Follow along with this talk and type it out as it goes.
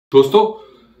दोस्तों,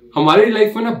 हमारी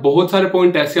लाइफ में ना बहुत सारे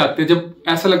पॉइंट ऐसे आते हैं जब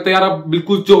ऐसा लगता है यार अब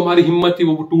बिल्कुल जो हमारी हिम्मत थी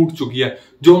वो टूट चुकी है,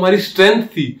 जो हमारी स्ट्रेंथ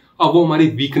थी अब वो हमारी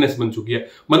वीकनेस बन चुकी है।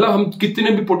 मतलब हम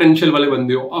कितने भी पोटेंशियल वाले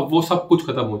बंदे हो अब वो सब कुछ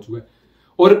खत्म हो चुका है।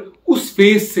 और उस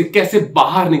फेज से कैसे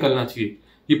बाहर निकलना चाहिए,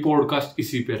 ये पॉडकास्ट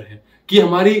इसी पर है कि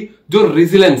हमारी जो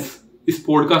रेजिलेंस, इस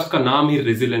पॉडकास्ट का नाम ही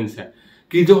रेजिलेंस है,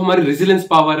 कि जो हमारी रेजिलेंस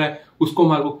पावर है उसको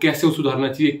हमारे को कैसे सुधारना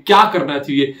चाहिए, क्या करना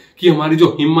चाहिए कि हमारी जो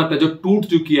हिम्मत है जो टूट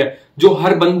चुकी है, जो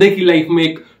हर बंदे की लाइफ में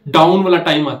एक डाउन वाला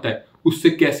टाइम आता है, उससे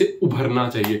कैसे उभरना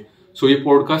चाहिए। सो ये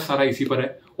पॉडकास्ट सारा इसी पर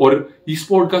है। और इस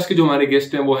पॉडकास्ट के जो हमारे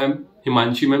गेस्ट हैं वो हैं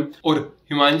हिमांशी मैम। और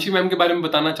हिमांशी मैम के बारे में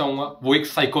बताना चाहूंगा, वो एक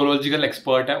साइकोलॉजिकल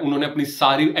एक्सपर्ट है। उन्होंने अपनी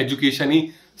सारी एजुकेशन ही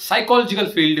साइकोलॉजिकल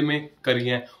फील्ड में करी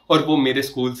है और वो मेरे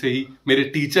स्कूल से ही मेरे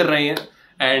टीचर रहे हैं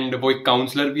एंड वो एक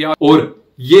काउंसलर भी है। और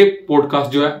ये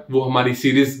पॉडकास्ट जो है वो हमारी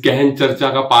सीरीज गहन चर्चा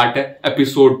का पार्ट है,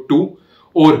 एपिसोड 2।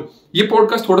 और ये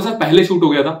पॉडकास्ट थोड़ा सा पहले शूट हो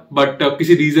गया था बट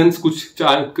किसी रीजंस, कुछ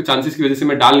चांसेस की वजह से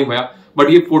मैं डाल नहीं पाया, बट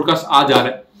ये पॉडकास्ट आ जा रहा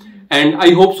है एंड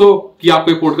आई होप सो कि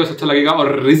आपको ये पॉडकास्ट अच्छा लगेगा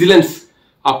और रेजिलेंस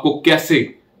आपको कैसे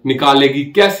निकालेगी,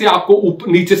 कैसे आपको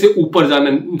नीचे से ऊपर जाना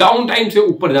है, डाउन टाइम से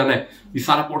ऊपर जाना है, ये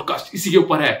सारा पॉडकास्ट इसी के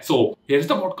ऊपर है। So here is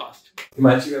the podcast.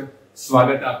 Himanshi ma'am,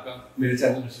 स्वागत है आपका मेरे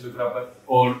चैनल हर्षिलुत्रा पर।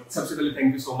 और सबसे पहले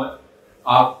थैंक यू सो मच,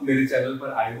 आप मेरे चैनल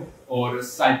पर आए हो और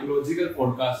साइकोलॉजिकल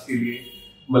पॉडकास्ट के लिए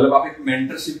मतलब आप एक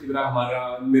मेंटरशिप की तरह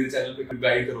हमारा मेरे चैनल पे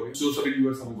गाइड करोगे जो सभी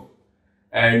व्यूअर्स हमको।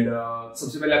 एंड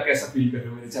सबसे पहले आप कैसा फील कर रहे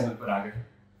हो मेरे चैनल पर आ गए?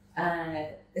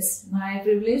 It's my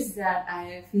privilege that I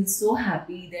feel so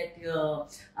happy that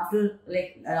after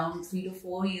like around 3 to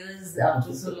 4 years,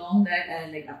 after so long that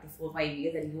like after 4 or 5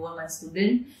 years that you were my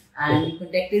student and you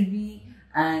contacted me,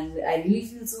 and I really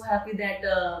feel so happy that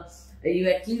you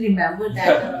actually remembered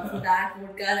that for that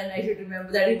podcast, and I should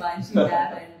remember that Himanshi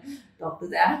Mam and talk to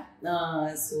that.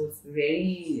 So it's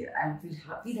very, I feel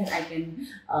happy that I can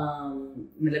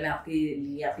मतलब मैं आपके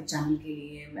लिए, आपके channel के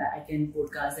लिए I can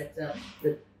podcast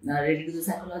that related to the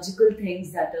psychological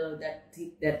things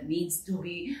that needs to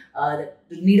be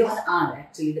that need on are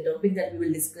actually the topic that we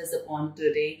will discuss upon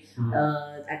today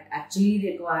actually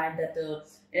required that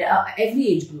every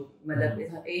age group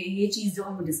मतलब ये चीज जो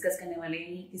हम discuss करने वाले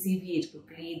हैं किसी भी एज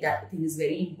ग्रुप के लिए that thing is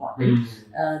very important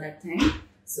that thing.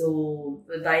 So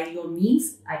by your means,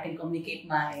 I can communicate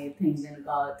my things and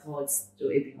thoughts to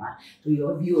everyone, to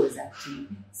your viewers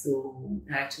actually. So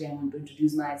actually, I want to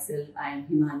introduce myself. I am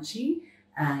Himanshi,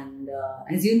 and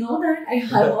as you know that I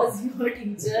was your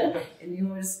teacher in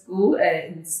your school,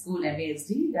 in school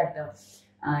MASD that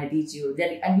I teach you.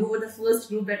 That and you were the first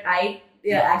group that I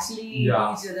actually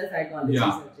teach you the psychology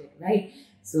subject, right?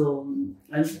 So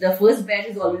the first batch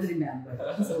is always remembered.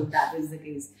 So that is the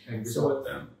case. Thank you so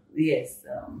much. Yes.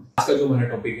 आज का जो हमारा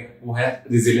topic है वो है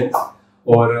resilience.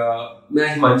 और मैं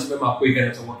Himanshi ma'am आपको ये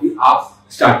कहना चाहूंगा कि आप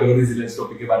स्टार्ट करो रेजिलेंस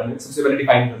टॉपिक के बारे में। सबसे पहले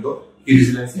डिफाइन कर दो कि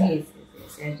रेजिलेंस क्या है।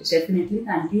 Yes, definitely.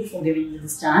 Thank you for giving me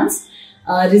this chance.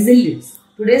 Resilience.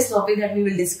 Today's topic that we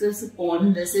will discuss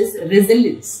upon this is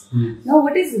resilience. Now,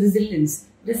 what is resilience?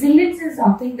 Resilience is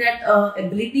something that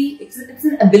ability.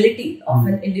 It's an ability of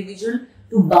an individual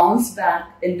to bounce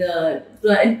back in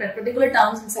particular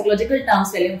terms, in psychological terms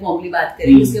पहले हम formally बात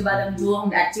करेंगे, उसके बाद हम जो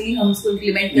हम actually हम उसको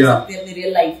इम्प्लीमेंट कर सकते हैं अपनी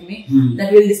रियल लाइफ में,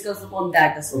 that we'll discuss upon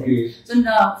that as well. So in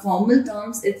formal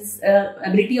terms, it's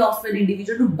ability of an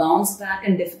individual to bounce back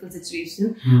in difficult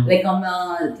situation, like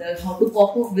how to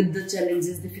cope up with the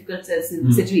challenges, difficult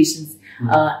situations.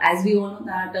 As we all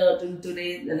know that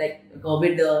today, like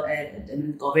COVID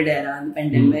era and the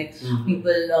pandemic,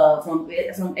 people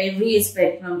from every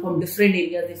aspect, from different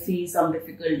areas, they face some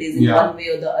difficulties in one way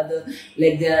or the other.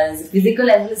 Like there is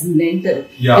physical as well as mental,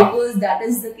 because that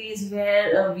is the case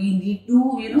where we need to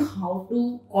how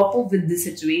to cope up with this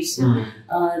situation.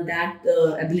 That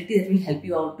ability that will help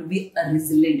you out to be a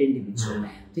resilient individual.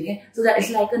 Okay, so that is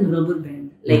like a rubber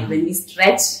band. Like when we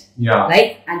stretch,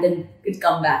 right, and then it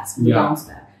comes back, bounce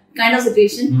back. Kind of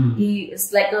situation.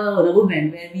 It's like a rubber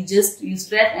band where you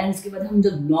stretch and उसके बाद हम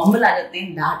जब normal आ जाते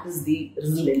हैं, that is the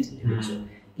resilient individual.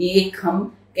 कि एक हम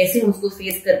कैसे उसको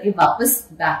फेस करके वापस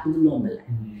back to the normal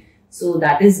life. So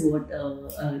that is what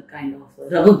kind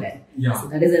of rubber band. So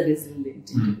that is a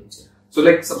resilient individual. So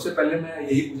like सबसे पहले मैं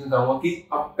यही पूछना चाहूंगा कि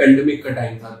अब पेंडेमिक का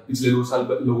टाइम था, पिछले 2 साल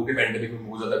लोगों के पेंडेमिक में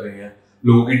बहुत ज्यादा गए हैं,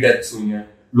 लोगों की डेथ्स हुई हैं,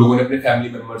 लोगों ने अपने फैमिली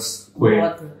मेंबर्स खोए,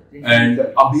 एंड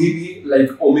अभी भी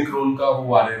लाइक ओमिक्रॉन का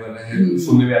वो आने वाला है,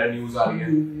 सुनने में आ रहा न्यूज आ रही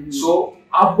है। सो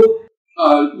अब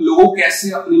लोगों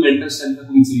कैसे अपनी मेंटल स्ट्रेंथ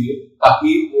रखनी चाहिए ताकि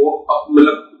वो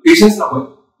मतलब पेशेंस ना होए,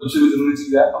 सबसे जरूरी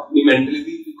चीज है अपनी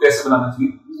मेंटलिटी कैसे बनाना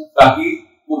चाहिए ताकि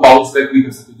वो बाउंस बैक भी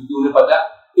कर सके, क्योंकि उन्हें पता है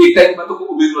एक टाइम बाद तो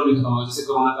ओमिक्रॉन भी खत्म होगा, जैसे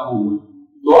कोरोना का वो हुआ।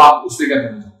 तो आप उस पर क्या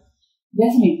कहना चाहोगे?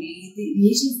 डेफिनेटली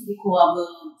ये चीज देखो, अब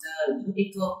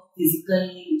एक फिजिकल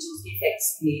जो उसके इफेक्ट्स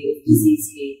थे डिजीज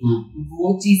के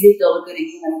वो चीजें कवर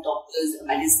करेगी हमारे डॉक्टर्स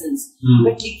मेडिसिन,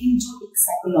 बट लेकिन जो एक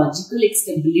साइकोलॉजिकल एक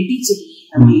स्टेबिलिटी चाहिए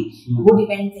हमें वो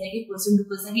डिपेंड करेगी पर्सन टू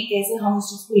पर्सन कि कैसे हम उस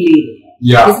चीज को ले रहे हैं,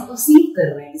 कैसे परसीव कर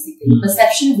रहे हैं। Basically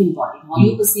perception is important, how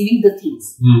you perceiving the things,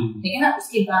 ठीक है ना।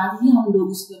 उसके बाद ही हम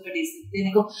लोग उसके ऊपर दे सकते हैं।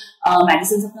 देखो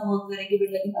मेडिसिन अपना वर्क करेंगे, बट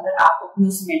लेकिन अगर आप अपने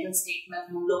उस मेंटल स्टेट में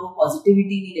हम लोग को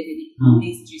पॉजिटिविटी नहीं लगेगी, हमने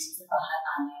इस चीज से बाहर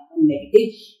आना है, नेगेटिव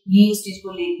ये उस चीज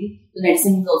को लेंगे तो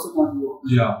medicine is also not work,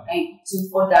 right. So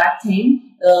for that thing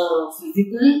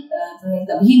physical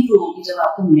तभी इम्प्रूव होगी जब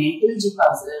आपका मेंटल जो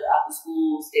काउंसलर आप उसको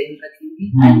स्टेबल रखेंगे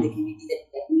एंड देखेंगे कि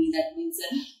that means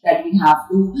that we have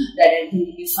to that everything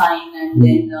will be fine, and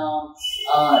then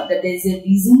that there is a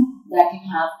reason that you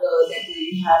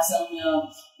have some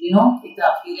एक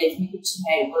आपकी लाइफ में कुछ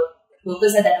है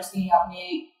पर्पस है, that उसके लिए आपने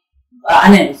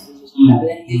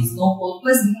there is no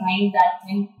purpose behind that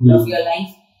thing of your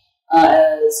life,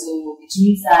 so which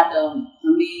means that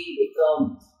हमें एक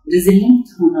resilient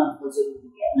होना बहुत जरूरी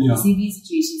है किसी भी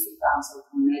सिचुएशन से काम सॉल्व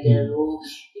होना है, चाहे वो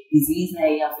एक डिजीज है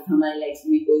या फिर हमारी लाइफ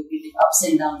में कोई भी अप्स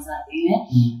एंड डाउन्स आते हैं,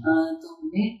 तो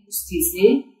हमें उस चीज से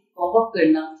कॉप अप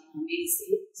करना, हमें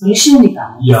इससे सोल्यूशन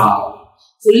निकालना।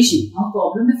 सोल्यूशन हम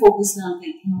प्रॉब्लम में फोकस ना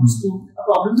करके हम उसको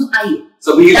प्रॉब्लम तो आई है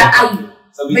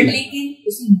बट लेकिन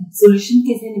उसी सोल्यूशन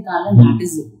कैसे निकालना, that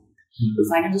is to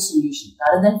find out the solution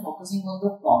rather than focusing on the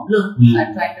problem and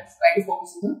try to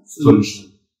focus on the solution.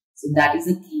 So that is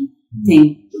the key thing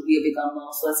to become a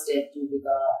first step to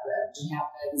have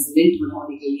a resilient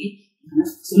होने के लिए हमें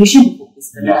solution पे focus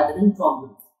करना rather than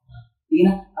problem, ठीक है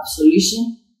ना। अब solution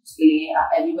उसके लिए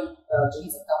everyone जो है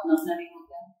सबका अपना अपना भी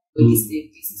होता है, कोई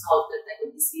किसी solve करता है,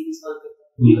 कोई किसी भी solve करता है,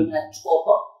 everyone has to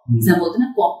cope up, जैसे हम बोलते हैं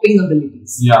ना coping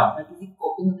abilities,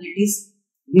 coping abilities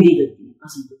vary करती है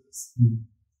person to person.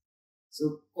 So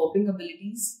coping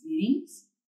abilities means,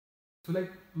 so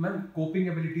like man coping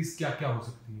abilities क्या क्या हो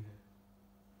सकती है?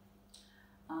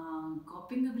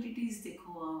 Coping abilities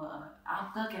देखो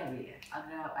आपका क्या वे है,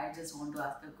 अगर I just want to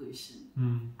ask a question,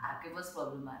 आपके पास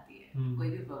प्रॉब्लम आती है, कोई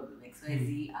भी प्रॉब्लम XYZ,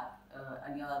 आप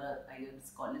you're a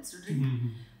college student,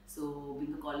 so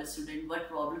being a college student what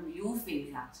problem you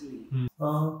face actually?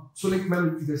 So like ma'am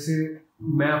जैसे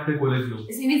मैं अपने कॉलेज में हूँ,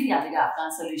 इसी में आ जाएगा आपका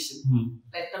solution,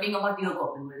 like talking about your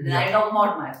coping abilities, then I talk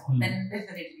about my own, then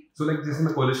definitely. So like जैसे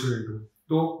मैं कॉलेज स्टूडेंट हूँ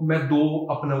तो मैं दो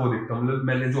अपना वो देखता हूँ, मतलब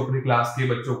मैंने जो अपने क्लास के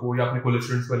बच्चों को या अपने कॉलेज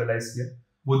स्टूडेंट्स को एनालाइज किया,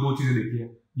 वो दो चीजें देखी है।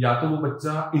 या तो वो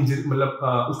बच्चा मतलब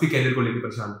उसके कैरियर को लेकर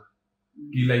परेशान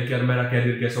कि लाइक यार मेरा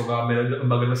कैरियर कैसे होगा, मेरा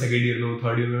अगर मैं सेकंड ईयर में हूँ,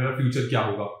 थर्ड ईयर में मेरा फ्यूचर क्या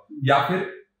होगा, या फिर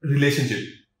रिलेशनशिप,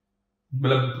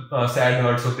 मतलब सैड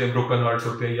हर्ट्स होते हैं, ब्रोकन हर्ट्स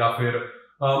होते हैं, या फिर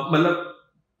मतलब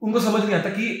उनको समझ नहीं आता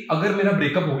कि अगर मेरा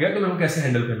ब्रेकअप हो गया तो मेरे को कैसे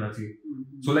हैंडल करना चाहिए।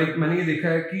 सो लाइक मैंने ये देखा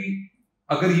है कि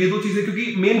अगर ये दो चीजें,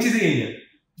 क्योंकि मेन चीजें यही है,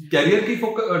 कैरियर की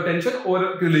टेंशन और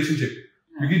रिलेशनशिप,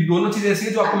 क्योंकि दोनों चीजें ऐसी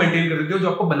हैं जो आपको मेंटेन कर देती है, जो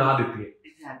आपको बना देती है।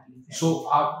 सो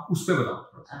आप उस पे बताओ।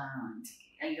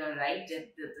 You're right,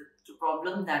 the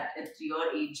problem that at your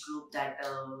age group that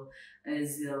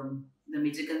is the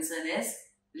major concern is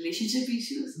relationship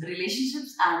issues,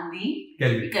 relationships and the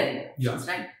career. Yeah.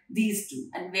 Right? These two,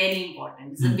 and very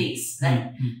important. It's the base, right?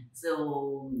 So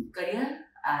career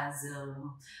as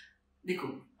देखो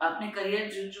आपने career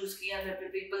जो choose किया,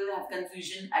 people have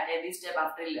confusion at every step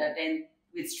after 10th,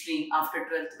 which stream, after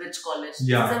 12th, which college.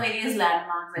 These are various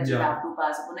landmarks that you have to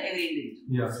pass upon every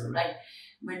individual, right?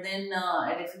 But then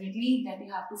definitely that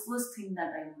you have to first thing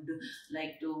that I would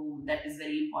like to, that is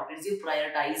very important, is you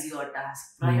prioritize your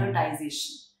task.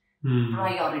 Prioritization,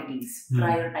 priorities,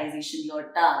 prioritization your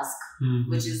task,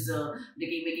 which is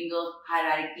making a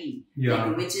hierarchy,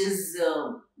 like which is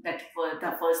that for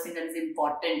the first thing that is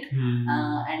important,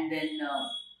 and then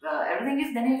everything is,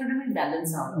 then you have to be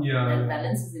balanced out. That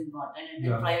balance is important, and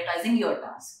then prioritizing your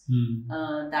task.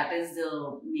 That is the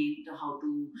main, how to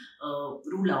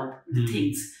rule out the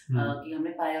things. कि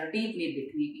हमें priority इतनी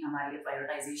देखनी है कि हमारे लिए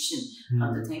prioritization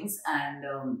of the things, and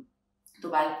तो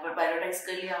prioritise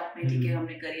कर लिया आपने, ठीक है,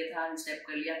 हमने करियर था, स्टेप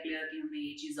कर लिया क्लियर कि हमने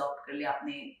ये चीज ऑप्ट कर लिया,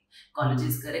 आपने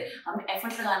कॉलेजेस करे, हमें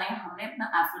एफर्ट लगाना है, हमने अपना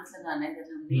एफर्ट्स लगाना है,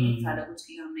 जब हमने सारा कुछ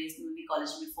किया, हमने इसमें भी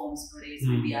कॉलेज में फॉर्म्स भरे,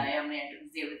 इसमें भी आए, हमने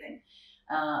entrance the, everything,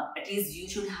 at least you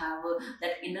should have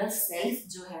that inner self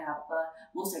जो है आपका,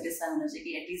 वो सेटिस्फाई होना चाहिए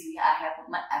कि at least I have put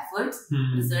my efforts,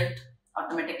 result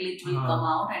automatically it will come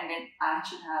out, and then I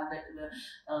should have that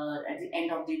at the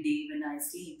end of the day when I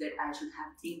sleep, that I should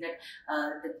have think that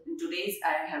in today's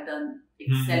I have done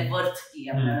self-worth ki,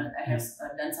 I have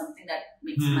done something that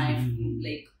makes my feel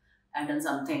like I've done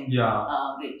something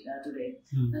great today.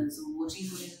 So वो चीज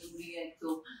होनी जरूरी है. तो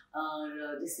और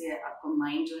जिससे आपका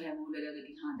mind जो है वो लगेगा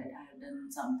कि हाँ that I have done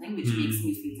something which makes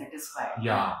me feel satisfied.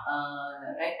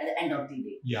 Right at the end of the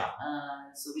day.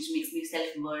 So which makes me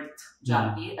self worth. जो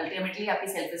आपकी ultimately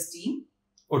आपकी self esteem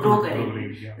ग्रो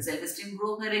करेगी. सेल्फ एस्टीम ग्रो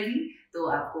करेगी तो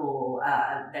आपको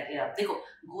देखो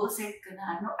गोल सेट करना.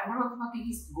 I'm not talking about कि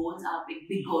goals आप एक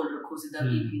big goal रखो सीधा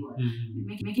एक ही हुआ.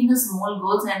 Making a small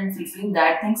goals and fulfilling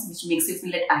that things which makes you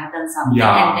feel that I have done something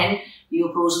and then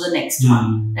you approach the next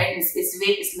one. Right?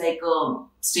 It's like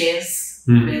stairs.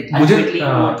 Ultimately you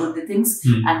want to do the things.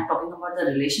 And talking about the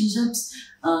relationships.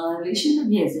 Relationship,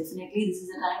 yes, definitely. This is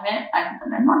a time where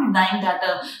I'm not denying that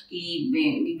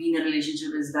being in a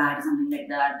relationship is bad or something like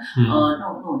that.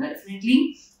 No,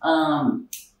 definitely.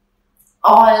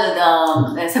 All the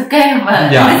there is a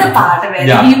part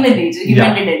where human nature,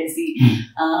 human tendency,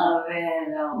 where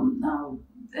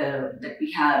that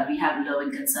we have love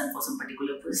and concern for some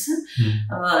particular person.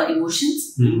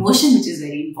 Emotion which is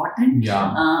very important.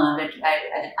 That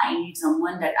I need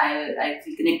someone that I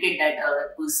feel connected, that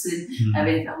person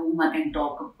with whom I can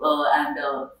talk and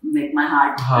make my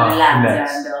heart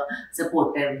relax and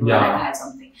supportive. That I have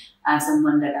something. I have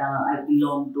someone that I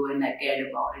belong to and I cared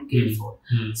about and cared for.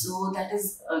 So that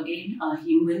is again a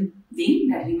human thing,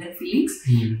 that human feelings,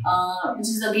 which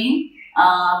is again.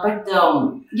 But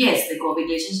yes, देखो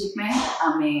relationship में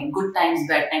हमें good times,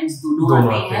 bad times दोनों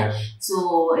आते हैं. So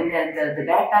in the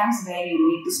bad times where you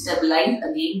need to stabilize,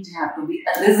 again you have to be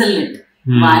a resilient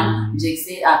one.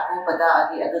 जैसे आपको पता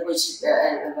अगर कुछ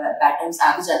bad times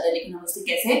आ भी जाता है लेकिन हम उससे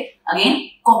कैसे again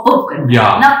cope up करते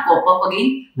हैं ना. Cope up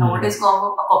again. Now what is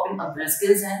coping up?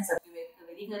 Skills हैं सबकी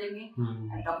वेरी करेंगे.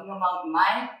 I'm talking about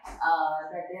my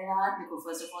that there are because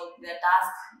first of all there are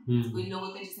tasks. कोई लोग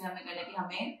होते हैं जिसमें हमें कहना है कि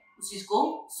हमें उस चीज को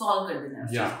सॉल्व कर देना है, उस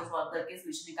चीज को सॉल्व करके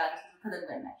सोल्यूशन निकाल के खत्म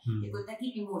करना है. एक होता है कि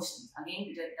emotion, again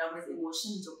term is emotion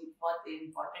जो कि बहुत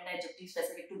इंपॉर्टेंट है जो कि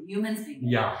स्पेसिफिक टू ह्यूमंस भी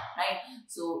है. राइट.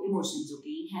 सो इमोशन जो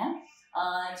कि है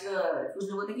जो कुछ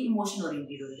लोग होते हैं कि इमोशन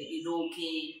ओरिएंटेड होते हैं कि रो के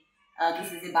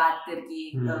किसी से बात करके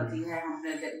कि है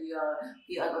हमने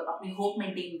कि अपनी होप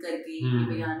मेंटेन करके कि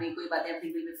भैया नहीं कोई बात,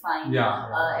 everything will be fine,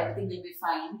 everything will be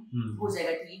fine, हो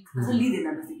जाएगा ठीक. तसल्ली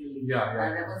देना बेसिकली,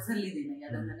 तसल्ली देना या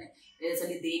तो मैंने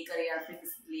तसल्ली देकर या फिर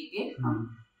किसी लेके हम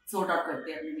सॉर्ट आउट करते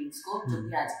हैं अपने नीड्स को, जो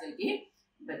कि आजकल के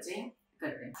बच्चे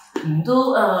करते हैं. तो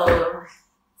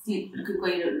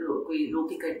कोई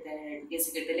रोके करते हैं कैसे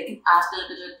करते हैं, लेकिन आजकल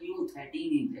का जो यूथ है,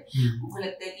 टीनेज है, उनको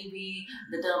लगता है कि भी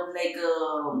द टर्म लाइक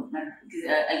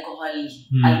अल्कोहल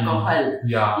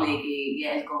लेके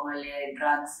या अल्कोहल है,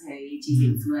 ड्रग्स है, ये चीज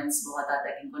इन्फ्लुएंस बहुत आता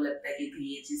है. इनको लगता है कि भी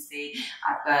ये चीज से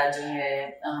आपका जो है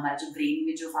हमारे जो ब्रेन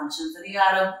में जो फंक्शंस है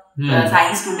यार,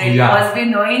 science student must be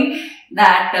knowing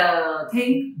that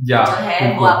thing जो है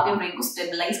वो आपके ब्रेन को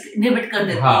स्टेबलाइज इनहिबिट कर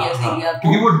देती है इस एरिया को,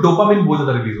 क्योंकि वो डोपामिन बहुत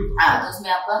ज्यादा रिलीज होता है. तो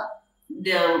उसमें आपका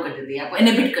वो कर देती है, आपको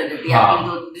इनहिबिट कर देती है आपकी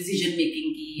जो डिसीजन मेकिंग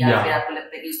की, या फिर आपको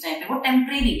लगता है कि उस टाइम पे वो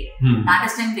टेम्परेरी है, नॉट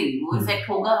एज टेम्परेरी, वो इफेक्ट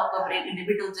होगा, आपका ब्रेन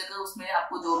इनहिबिट हो जाएगा, उसमें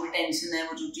आपको जो भी टेंशन है,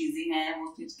 वो जो चीजें हैं, वो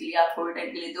चीज के लिए आप थोड़े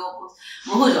टाइम के लिए तो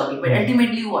वो हो जाओगी. But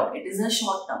ultimately what it is a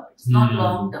short term, it's not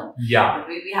long term. But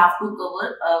we have to cover,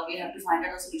 we have to find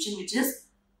out a solution which is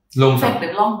effective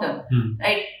long term.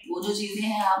 Right. वो जो चीजें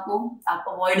हैं आप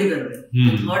अवॉइड कर रहे हो.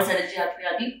 तो third strategy आपकी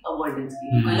आ गई अवॉइडेंस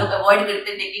की. कोई लोग अवॉइड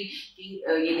करते हैं कि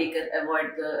ये लेकर अवॉइड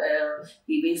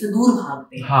कि भाई से दूर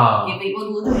भागते हैं कि भाई वो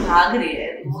दूर भाग रहे हैं,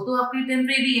 वो तो आपकी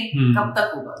टेम्परेरी है, कब तक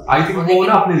होगा. आई थिंक वो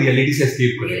ना अपनी रियलिटी से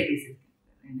एस्केप कर रहे हैं,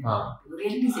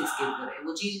 रियलिटी से एस्केप कर रहे हैं.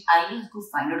 वो चीज आई है, उसको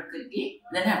फाइंड आउट करके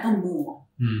then have to move on.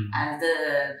 As the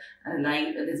like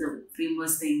there is a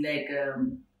famous thing like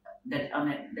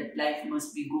that life must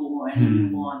be go and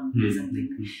move on something.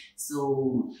 So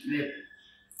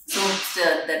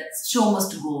that show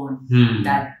must go on.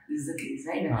 That is the case,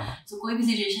 right? So कोई भी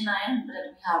situation आए that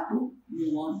we have to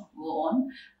move on, go on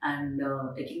and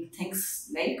taking things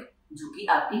like जो कि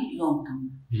आपकी long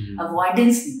term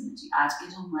avoidance नहीं होनी चाहिए. आज के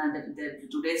जो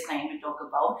टुडेज टाइम में talk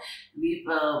about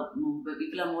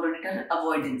people are more on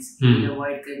avoidance,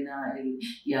 avoid करना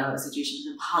या सिचुएशन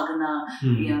से भागना,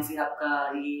 या फिर आपका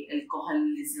ये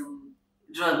अल्कोहलिज्म,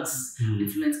 ड्रग्स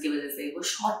इन्फ्लुएंस की वजह से वो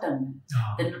शॉर्ट टर्म है.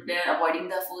 Then they are avoiding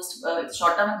the first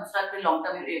short term, दूसरा फिर लॉन्ग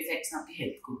टर्म इफेक्ट्स आपके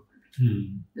हेल्थ को.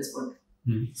 This what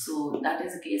so that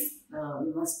is the case.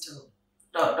 We must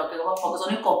talking about focus on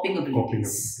your coping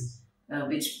abilities,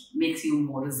 which makes you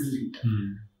more resilient.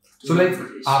 So like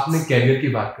आपने career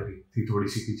की बात करी थी थोड़ी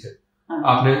सी पीछे,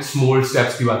 आपने स्मॉल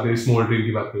स्टेप्स की बात करी, स्मॉल ड्रीम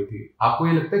की बात करी थी. आपको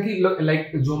ये लगता है कि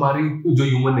लाइक जो हमारी जो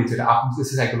ह्यूमन नेचर है, आप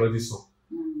जैसे साइकोलॉजिस्ट हो,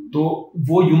 तो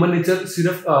वो ह्यूमन नेचर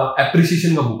सिर्फ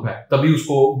एप्रिसिएशन का बुक है, तभी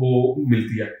उसको वो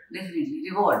मिलती है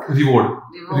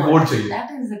रिवॉर्ड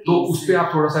चाहिए। तो उस पे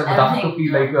आप थोड़ा सा बता सकते हो कि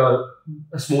लाइक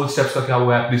स्मॉल स्टेप्स का क्या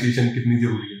हुआ है, एप्रिसिएशन कितनी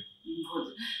जरूरी है?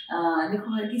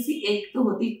 देखो हर किसी एक तो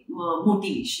होती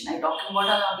motivation, I talking about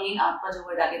again आपका जो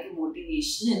वर्ड आ गया कि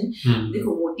मोटिवेशन।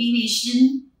 देखो motivation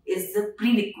is the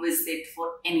prerequisite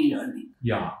for any learning,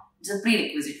 it's a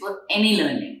prerequisite for any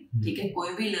learning. ठीक है, कोई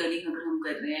भी लर्निंग अगर हम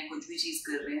कर रहे हैं, कुछ भी चीज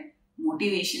कर रहे हैं,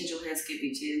 मोटिवेशन जो है इसके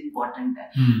पीछे इम्पोर्टेंट है।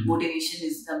 Motivation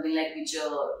is something like which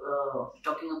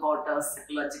talking about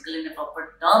psychological in proper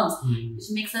terms, which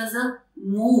makes us a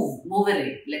move away,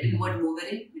 let the word move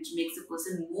away, which makes a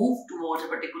person move towards a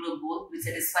particular goal which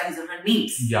satisfies her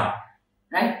needs,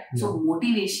 right? So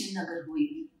motivation अगर होगी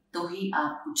तो ही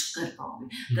आप कुछ कर पाओगे।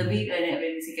 तभी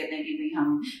वैसे कहते हैं कि भाई हम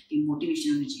कि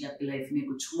मोटिवेशन होनी चाहिए आपकी लाइफ में,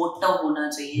 कुछ मोटिव होना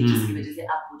चाहिए जिसकी वजह से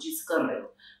आप वो चीज कर रहे हो।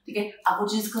 ठीक है, आप वो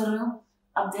चीज कर रहे हो।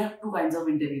 अब there are two kinds of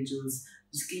individuals,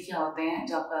 जिसके क्या होते हैं,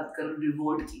 जो आप बात करो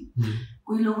रिवॉर्ड की,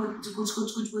 कोई लोग जो कुछ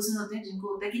पर्सन होते हैं जिनको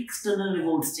होता है कि एक्सटर्नल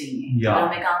रिवॉर्ड्स चाहिए। अगर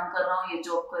मैं काम कर रहा हूँ, ये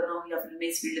जॉब कर रहा हूँ, या फिर मैं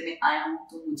इस फील्ड में आया हूँ,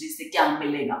 तो मुझे इससे क्या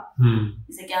मिलेगा?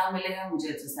 इससे क्या मिलेगा? मुझे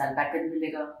अच्छा सैलरी पैकेज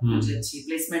मिलेगा, मुझे अच्छी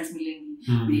प्लेसमेंट्स मिलेंगी,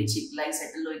 मेरी अच्छी लाइफ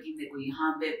सेटल होगी, मेरे को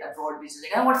यहाँ पे अब्रॉड भी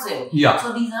चलेगा, व्हाटसएवर।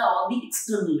 So these are all the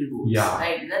external rewards,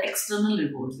 right? These are external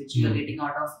rewards which you are getting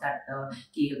out of that,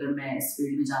 कि अगर मैं इस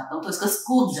फील्ड में जाता हूँ तो इसका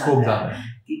स्कोप ज्यादा है,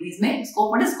 कि इसमें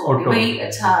स्कोप, व्हाट इज स्कोप? भाई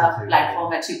अच्छा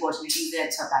प्लेटफॉर्म, अच्छी अपॉर्चुनिटीज है,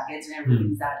 अच्छा पैकेज है,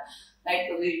 एवरीथिंग दैट, राइट?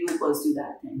 तो यू परस्यू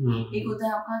दैट थिंग। एक होता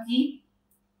है आपका कि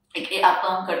एक आप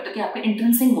काम करते हो कि आपका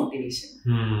intrinsic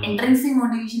motivation. Intrinsic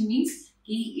motivation means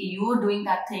कि you are doing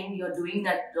that thing, you are doing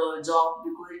that job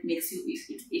because it makes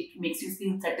you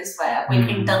feel satisfied। आपको एक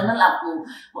इंटरनल, आपको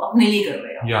वो अपने लिए कर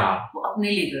रहे हो, वो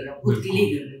अपने लिए कर रहे हो, खुद के लिए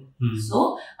कर रहे हो। So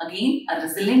again a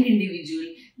resilient individual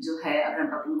जो है, अगर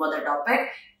हम talking about the topic,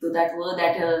 तो that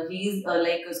he is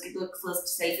like उसकी तो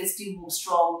first self esteem बहुत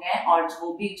strong है, और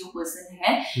वो भी जो person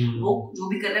है वो जो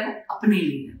भी कर रहा है वो अपने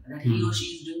लिए कर रहा है, that he or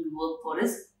she is doing work for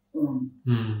his own,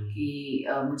 कि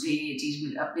मुझे ये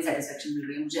चीज अपनी सेटिस्फेक्शन मिल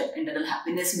रही है, मुझे इंटरनल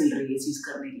हैप्पीनेस मिल रही है चीज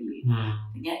करने के लिए।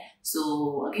 ठीक है, सो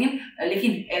अगेन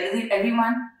लेकिन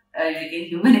एवरीवन, लेकिन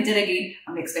ह्यूमन नेचर अगेन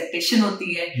हम एक्सपेक्टेशन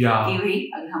होती है कि भाई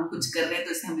अगर हम कुछ कर रहे हैं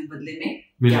तो इससे हमें बदले में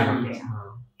क्या मिलेगा,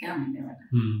 क्या मिलने वाला है।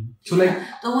 सो लाइक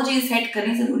तो वो चीज सेट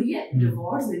करनी जरूरी है,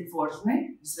 रिवॉर्ड्स, रिफोर्समेंट,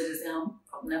 जिस वजह से हम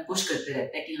अपना पुश करते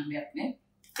रहते हैं कि हमें अपने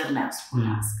करना है उसको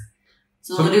टास्क।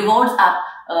 सो रिवॉर्ड्स आप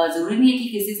जरूरी नहीं है कि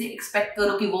किसी से एक्सपेक्ट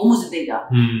करो कि वो मुझे देगा,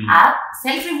 आप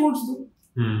सेल्फ रिवॉर्ड्स दो,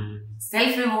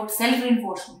 सेल्फ रिवॉर्ड, सेल्फ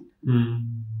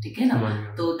रिइंफोर्समेंट। ठीक है ना?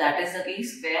 तो that is the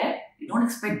case where you don't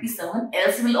expect कि someone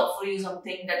else will offer you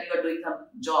something that you are doing some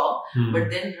job, but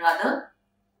then rather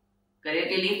career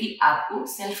के लिए कि आपको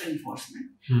self reinforcement,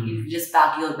 you just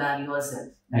pack your bag yourself,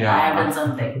 I have done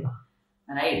something,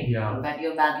 right? Pat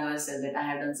your back yourself that I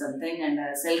have done something, and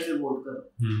self reward करो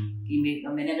कि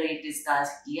मैंने अगर ये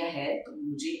task किया है तो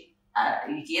मुझे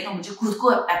ये किया तो मुझे खुद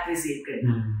को अप्रिशिएट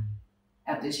करना,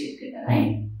 राइट?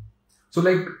 सो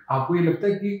लाइक आपको ये लगता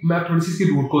है कि मैं थोड़ी सी इसकी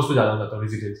रूट कॉज पे जाना चाहता हूँ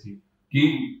रेजिलियंस की, कि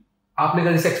आपने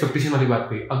कहा जैसे एक्सपेक्टेशन वाली बात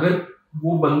कही, अगर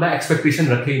वो बंदा एक्सपेक्टेशन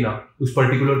रखे ही ना उस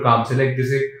पर्टिकुलर काम से, लाइक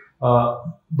जैसे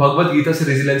भगवत गीता से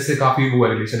रेजिलियंस से काफी वो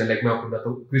रिलेशन है। लाइक मैं आपको बताता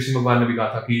हूँ, कृष्ण भगवान ने भी कहा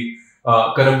था कि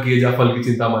कर्म किए जा, फल की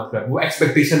चिंता मत कर, वो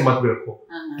एक्सपेक्टेशन मत रखो।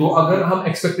 तो अगर हम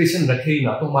एक्सपेक्टेशन रखे ही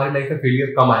ना तो हमारी लाइफ में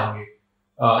फेलियर कम आएंगे।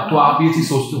 तो आप ये चीज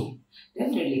सोचते हो?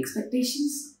 Definitely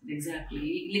expectations,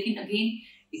 exactly. लेकिन अगेन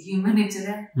ह्यूमन नेचर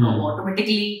है,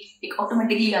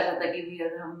 ऑटोमेटिकली आ जाता है कि भी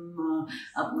अगर हम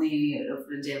अपने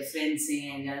फ्रेंड्स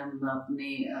हैं या हम अपने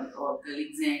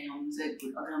कलीग्स हैं, हमसे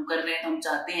अगर हम कर रहे हैं तो हम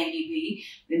चाहते हैं कि भी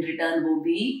इन रिटर्न वो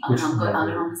भी अगर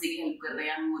हम किसी की हेल्प कर रहे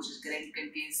हैं, हम वो चीज करें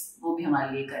करके वो भी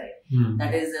हमारे लिए करे।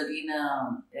 दैट इज अगेन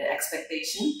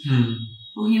एक्सपेक्टेशन,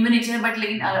 वो ह्यूमन नेचर है। बट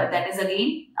लेकिन दैट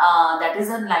इज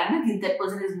अ लाइन कि that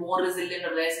person is more resilient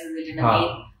और less resilient. Again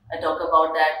I talk about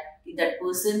that कि दैट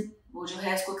पर्सन वो जो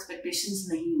है उसको एक्सपेक्टेशंस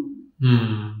नहीं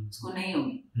होंगी, उसको नहीं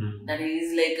होंगी। That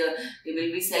is like he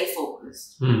will be self focused,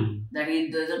 that he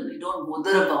don't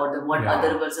bother about what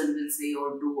other person will say or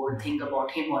do or think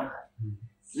about him or her,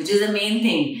 which is the main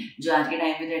thing जो आज के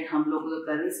time में हम लोग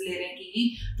कर इसलिए रहे हैं कि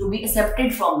to be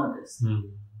accepted from others,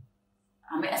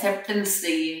 हमें एक्सेप्टेंस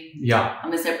चाहिए,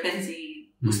 हमें एक्सेप्टेंस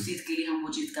चाहिए उस चीज के लिए हम वो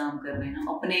चीज काम कर रहे हैं, हम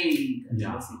अपने लिए कर रहे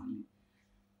हैं,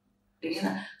 ठीक है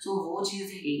ना? सो वो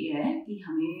चीज ये है कि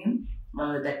हमें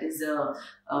that is you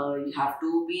have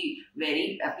to be very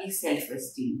अपनी सेल्फ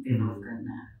एस्टीम पे वर्क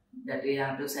करना है, that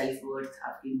यहाँ पे self worth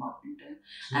आपकी important है,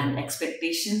 and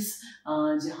expectations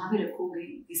जहाँ भी रखोगे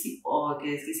किसी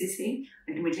से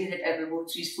ultimately that अगर वो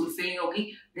चीज fulfill होगी,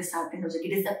 disheartened हो जाएगी,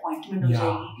 disappointment हो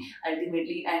जाएगी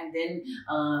ultimately, and then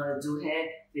जो है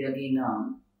फिर again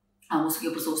हम उसके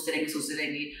ऊपर सोचते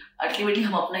रहेंगे, अल्टीमेटली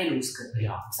हम अपना ही लूज कर रहे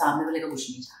हैं, सामने वाले का कुछ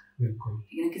नहीं चाह रहे,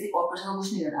 ठीक है ना, किसी और पर्सन का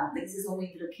कुछ नहीं कर रहा, आपने किसी से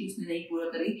उम्मीद रखी, उसने नहीं पूरा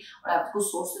करी और आप कुछ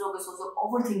सोचते रहोगे,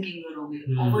 ओवर थिंकिंग करोगे,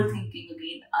 ओवर थिंकिंग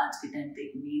अगेन आज के टाइम पे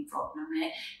एक मेन प्रॉब्लम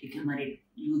है, एक हमारे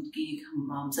यूथ की,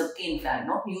 हम सबके, इनफैक्ट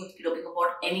नॉट यूथ की, talking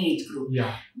about any age group,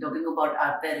 talking about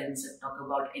our parents, talk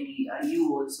about any you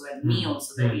also and me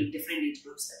also, very different age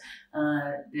groups,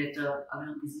 that अगर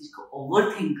हम किसी चीज को ओवर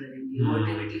थिंक करेंगे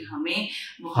अल्टीमेटली हमें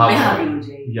हावी हो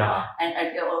जाएगी,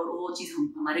 एंड वो चीज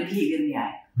हमारे बिहेवियर में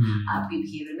आए, आपके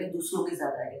बिहेवियर में दूसरों के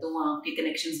साथ आएगा, तो वहाँ आपके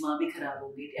कनेक्शंस वहाँ भी खराब हो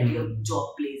गए, at your job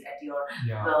place, at your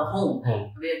home,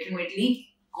 way ultimately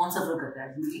कौन सफर करता है,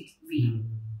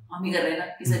 हम ही कर रहे हैं ना,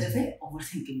 इस वजह से ओवर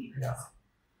थिंकिंग की वजह से।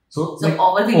 So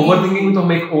ओवरथिंकिंग में तो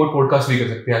हम एक और पॉडकास्ट भी कर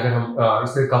सकते हैं, अगर हम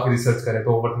इस पे काफी रिसर्च करें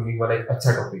तो ओवरथिंकिंग वाला एक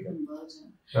अच्छा टॉपिक है।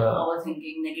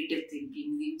 Overthinking, negative thinking,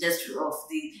 just of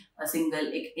the single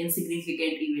एक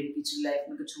इनसिग्निफिकेंट इवेंट की लाइफ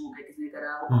में कुछ हो गया, किसी ने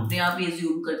करा, वो अपने आप ही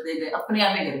अज्यूम करते गए, अपने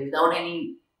आप ही कर विदाउट एनी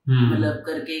मतलब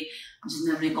करके,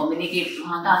 जिसने हमने कम्युनिकेट,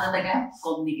 वहाँ का आता था क्या,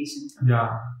 communication.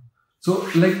 So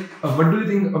like what do you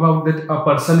think about that a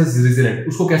person is resilient?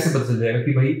 उसको कैसे पता चल जाएगा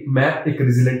कि भाई मैं एक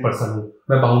resilient person हूँ,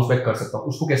 मैं बाउंस बैक कर सकता हूँ,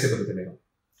 उसको कैसे पता चलेगा?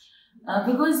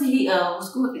 Because he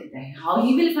उसको how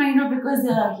he will find out, because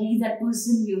he is that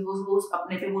person जो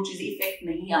अपने पे वो चीजें इफेक्ट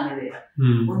नहीं आने दे रहा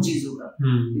उन चीजों का,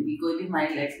 क्योंकि कोई भी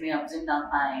हमारी लाइफ में अप्स एंड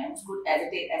डाउन आए हैं, उसको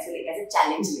ऐसे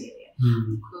चैलेंज ले रहे हैं,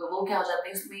 वो क्या हो जाता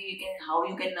है उसमें, you can how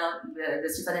you can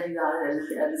justify that you are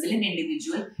a resilient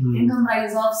individual, it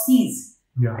comprise of C's.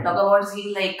 I talk about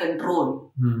C like control,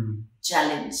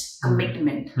 challenge,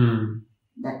 commitment.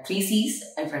 That 3 C's,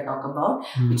 if I talk about,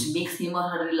 which makes him or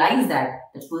her realize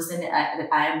that person,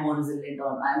 I am more resilient,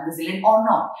 or I am resilient or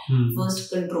not.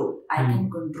 First, control. I can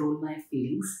control my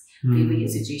feelings. कोई भी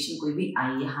situation कोई भी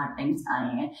आई है, hard times आए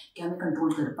हैं, क्या मैं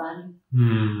control कर पा रही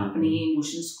हूँ अपने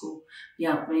इमोशंस को,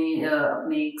 या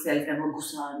अपने सेल्फ का वो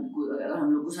गुस्सा,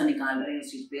 हम लोग गुस्सा निकाल रहे हैं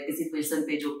उस चीज पे, किसी पर्सन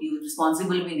पे जो कि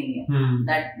रिस्पॉन्सिबल भी नहीं है,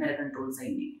 दैट मेरा कंट्रोल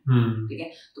सही नहीं है, ठीक है,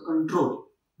 तो control,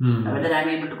 whether I am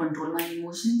able to control my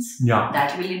emotions,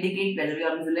 that will indicate whether you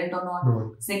are resilient or not.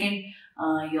 Second,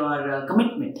 your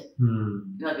commitment,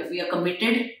 if you are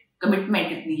committed, commitment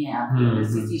कितनी है आपकी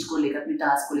किसी चीज को लेकर, अपनी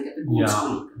टास्क को लेकर, अपने गोल्स को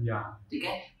लेकर, ठीक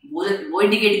है, वो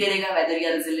इंडिकेट करेगा whether you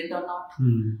are resilient or not.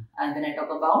 And then I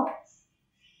talk about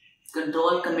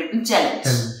control, commitment,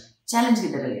 challenge की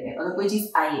तरह ले रहे हैं, अगर कोई चीज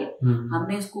आई है,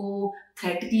 हमने उसको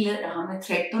हमने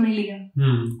थ्रेट तो नहीं लिया,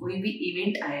 कोई भी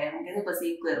इवेंट आया है, हम कैसे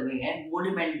परसीव कर रहे हैं वो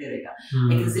डिपेंड करेगा,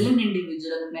 एक रेजिलिएंट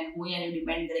इंडिविजुअल अगर मैं हूँ या नहीं,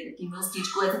 डिपेंड करेगा कि मैं उस चीज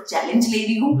को एज अ चैलेंज ले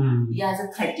रही हूँ या एज अ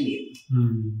थ्रेट ले रही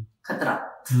हूँ,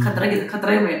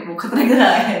 खतरे में वो खतरे की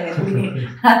तरह है मेरे लिए,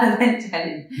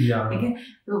 चैलेंज, ठीक है,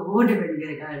 तो वो डिपेंड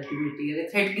करेगा अल्टीमेटली, अगर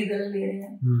थ्रेट की तरह ले रहे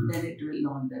हैं then it will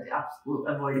not, that आप उसको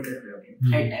अवॉइड कर रहे हो,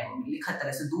 थ्रेट है वो,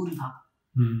 खतरे से दूर भाग,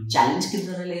 चैलेंज की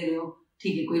तरह ले रहे हो,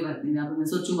 ठीक है, कोई बात नहीं, मैं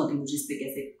सोचूंगा कि मुझे इस पे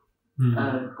कैसे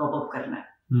कॉप अप करना है,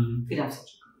 फिर आप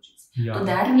सोचोगे, तो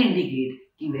दैट विल इंडिकेट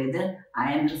कि whether I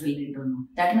am resilient or not.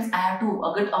 That means I have to,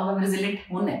 अगर आप resilient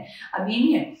होना है, अब ये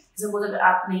नहीं है, सपोज अगर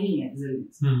आप नहीं है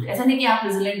resilient, ऐसा नहीं कि आप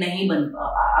resilient नहीं बन,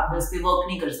 आप इस पे वर्क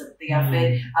नहीं कर सकते या फिर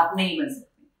आप नहीं बन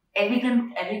सकते,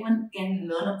 everyone can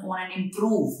learn upon and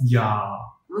improve,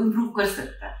 वो improve कर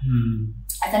सकता है,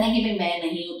 ऐसा नहीं कि भाई मैं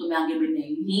नहीं हूँ तो मैं आगे भी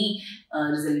नहीं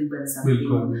resilient बन सकती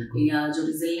हूँ, या जो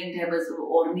resilient है बस वो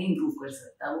और नहीं improve कर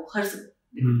सकता, वो हर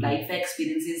लाइफ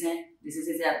एक्सपीरियंसेस हैं, जैसे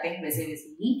जैसे आते हैं वैसे वैसे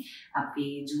ही आपके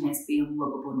जो है इस पे हम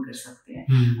वर्क अपॉन कर सकते हैं,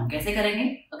 अब कैसे करेंगे,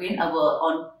 अगेन अब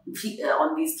on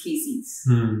these 3 C's,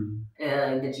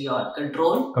 that your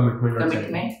control,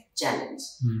 commitment, challenge,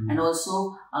 and also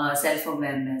self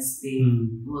awareness पे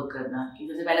वर्क करना, कि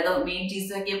सबसे पहले तो मेन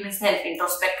चीज है कि अपने सेल्फ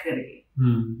इंट्रोस्पेक्ट करके,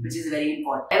 which is very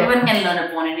important, everyone can learn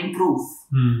upon and improve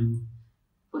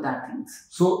for that things.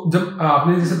 So जब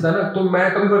आपने जैसे बताया ना, तो मैं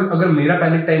कभी अगर मेरा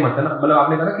पैनिक टाइम आता है ना, मतलब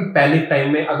आपने कहा ना कि पैनिक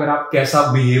टाइम में अगर आप कैसा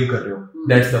बिहेव कर रहे हो,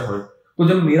 दैट्स द पॉइंट, तो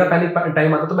जब मेरा पैनिक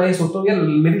टाइम आता है तो मैं ये सोचता हूँ यार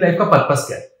मेरी लाइफ का पर्पस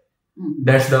क्या है,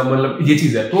 दैट्स द, मतलब ये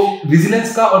चीज है, तो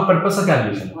रेजिलियंस का और पर्पस का क्या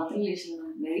रिलेशन है?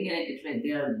 Very connected, right?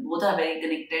 They are both are very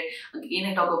connected. Again,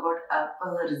 I talk about आप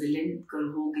resilient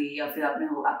होगे या फिर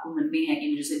आपको मन में है कि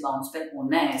मुझे से बाउंस बैक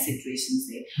होना है सिचुएशन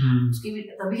से, उसके भी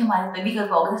तभी कर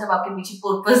पाओगे जब आपके पीछे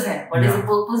पर्पस है. What is the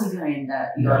purpose behind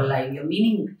your life? Your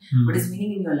meaning. What is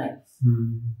meaning in your life?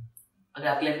 अगर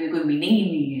आपकी लाइफ में कोई मीनिंग ही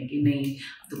नहीं है कि नहीं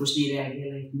अब तो कुछ नहीं रह गया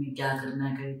लाइफ में, क्या करना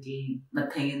है करके,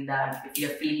 nothing in that, if you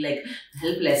are feeling like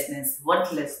helplessness,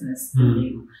 worthlessness, you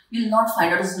will not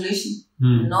find out a solution, you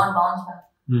will not bounce back.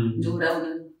 जो हो रहा है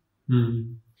उधर,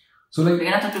 so like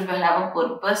लेकिन तो to have a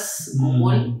purpose,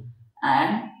 goal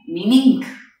and meaning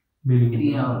in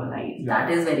your life, that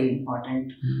is very important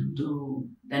to,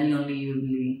 then only you will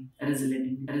be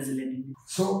resilient.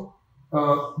 So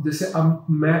जैसे अब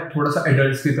मैं थोड़ा सा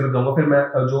एडल्ट्स की तरफ जाऊंगा, फिर मैं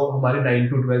जो हमारे 9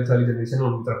 to 12 वाली जनरेशन है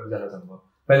उनकी तरफ जाना चाहूंगा।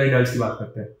 पहले एडल्ट्स की बात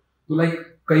करते हैं। तो लाइक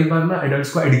कई बार ना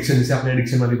एडल्ट्स को एडिक्शन, जैसे आपने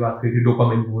एडिक्शन वाली बात करी थी,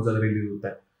 डोपामाइन बहुत ज्यादा रिलीज होता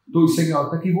है, तो इससे क्या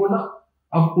होता है कि वो ना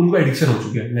अब उनको एडिक्शन हो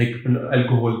चुकी है लाइक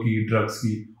अल्कोहल की, ड्रग्स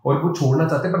की, और वो छोड़ना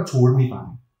चाहते हैं पर छोड़ नहीं पा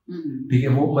रहे। ठीक है,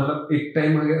 वो मतलब एक टाइम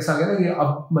ऐसा आ गया ना कि अब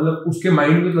मतलब उसके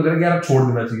माइंड में लग रहा है कि यार अब छोड़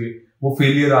देना चाहिए, वो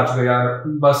फेलियर आ चुका है यार,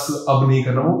 बस अब नहीं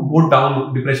करना, वो बहुत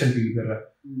डाउन डिप्रेशन फील कर रहा है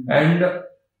एंड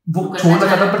वो छोड़ना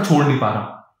चाहता है पर छोड़ नहीं पा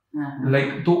रहा। लाइक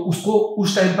तो उसको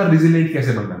उस टाइम पर रिजिलिएंट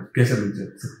कैसे बनना है, कैसे बन सकते हैं?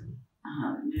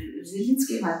 रिजिलियंस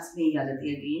के बात में ये आ जाती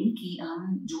है अगेन कि हम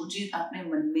जो चीज अपने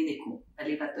मन में, देखो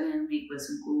पहली बात तो है हमें एक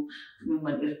पर्सन को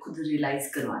खुद रियलाइज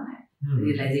करवाना है।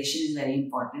 रियलाइजेशन इज वेरी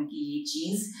इंपॉर्टेंट कि ये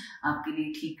चीज आपके लिए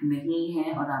ठीक नहीं है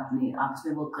और आप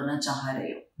उसमें वर्क करना चाह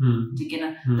रहे हो, ठीक है ना,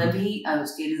 तभी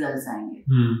उसके रिजल्ट्स आएंगे,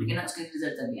 ठीक है ना, उसके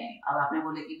रिजल्ट तभी आएंगे। अब आपने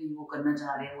बोले कि वो करना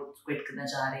चाह रहे हैं, वो क्विट करना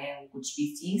चाह रहे हैं, वो कुछ भी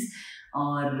चीज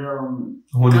और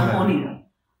हो नहीं रहा,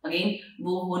 अगेन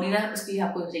वो हो नहीं रहा, उसके लिए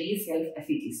आपको चाहिए self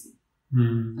efficacy.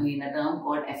 Again a term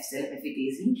called self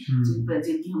efficacy,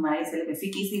 जिनकी हमारी सेल्फ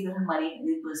एफिकेसी अगर हमारी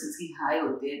पर्सन्स की हाई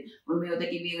होते हैं, उनमें होता है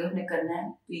कि भी अगर हमने करना है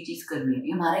तो ये चीज करनी है,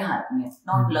 ये हमारे हाथ में है,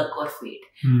 नॉट लक और फेट।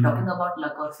 टॉकिंग अबाउट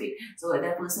लक और fate, so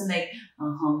that person like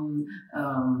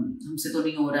हमसे तो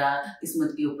नहीं हो रहा, किस्मत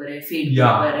के ऊपर है, फेट के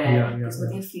ऊपर है, किस्मत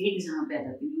या फेट जहाँ पे आ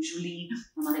जाती है यूजुअली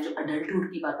हमारे जो अडल्टहुड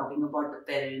की बात, टॉकिंग अबाउट द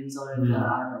पेरेंट्स और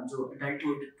जो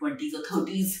अडल्टहुड 20s और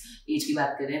 30s एज की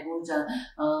बात कर रहे हैं, वो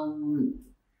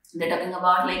they're talking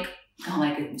about like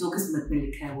हमारे जो किस्मत में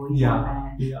लिखा है वो ही होता है,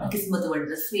 किस्मत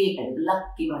वर्ड फेट है, लक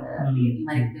की बात आती है कि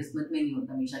हमारी किस्मत में नहीं होता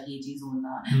हमेशा कि ये चीज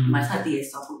होना, हमारे साथ ये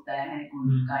स्टॉप होता है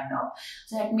kind of.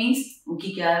 So that means उनकी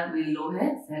क्या लो है,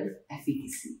 self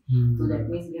efficacy. So that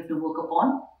means we have to work upon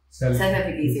self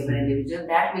efficacy of an individual,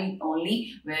 that will only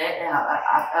where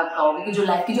आप कहोगे कि जो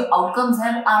लाइफ की जो आउटकम्स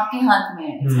हैं वो आपके हाथ में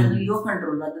है, it's under your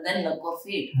control rather than luck और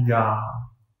फेट,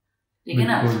 ठीक है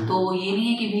ना। तो ये नहीं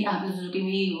है कि भाई आप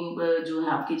जो है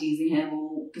आपकी चीजें हैं वो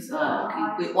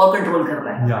कोई और कंट्रोल कर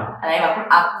रहा है,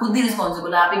 आप खुद ही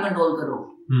रिस्पॉन्सिबल है, आप ही कंट्रोल करो,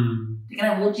 ठीक है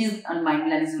ना। वो चीज माइंड में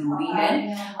लानी जरूरी है।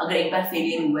 अगर एक बार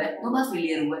फेलियर हुआ है तो बस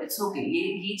फेलियर हुआ है, इट्स ओके। ये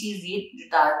चीज ये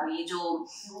जो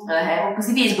है वो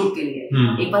किसी भी एज ग्रुप के लिए,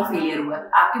 एक बार फेलियर हुआ है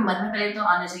आपके मन में पहले तो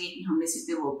आना चाहिए कि हमने इस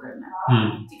पे वर्क करना है,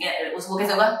 ठीक है। उसको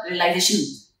कैसे होगा, रियलाइजेशन,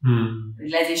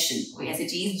 कोई ऐसी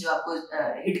चीज जो आपको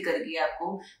हिट करके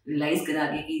आपको रियलाइज करा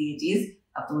दे कि ये चीज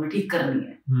अब तुम्हें ठीक करनी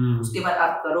है। उसके बाद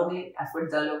आप करोगे,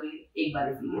 एफर्ट डालोगे, एक बार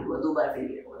फेलियर हुआ, 2 बार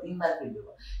फेलियर हुआ, 3 बार फेलियर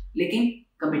हुआ, लेकिन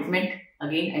commitment,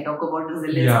 again I talk about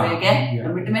resilience में क्या है,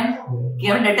 कमिटमेंट कि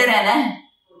हमें डटे रहना है,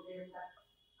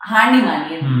 हार नहीं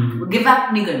मानी है, गिव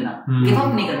अप नहीं करना,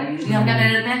 यूजुअली हम क्या कर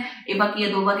रहे हैं, एक बार किया,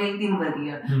 2 बार किया, 3 बार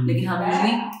किया, लेकिन हम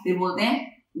यूजुअली फिर बोलते हैं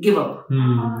give up,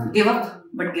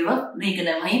 but give up नहीं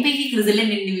करना है। वहीं पे एक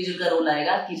रेजिलिएंट इंडिविजुअल का रोल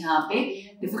आएगा कि जहाँ पे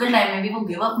डिफिकल्ट टाइम में भी वो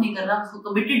गिव अप नहीं कर रहा, उसको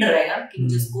कमिटेड रहेगा कि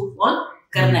मुझे इसको फॉलो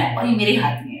करना है और ये मेरे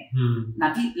हाथ में है, ना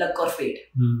कि लक और फेट।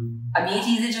 अब ये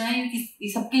चीजें जो है ये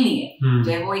सबके लिए है,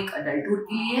 चाहे वो एक अडल्टहुड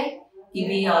के लिए है कि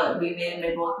मैं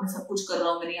बहुत में सब कुछ कर रहा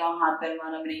हूँ, मैंने यहाँ हाथ पैर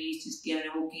मारा, मैंने ये चीज किया,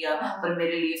 मैंने वो किया, पर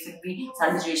मेरे लिए फिर भी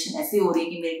सारी सिचुएशन ऐसे हो रही है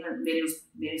कि मेरे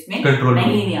उसमें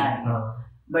नहीं आ रही।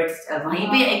 बट वहीं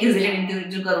पे एक रेजिलिएंट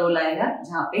इंडिविजुअल का रोल आएगा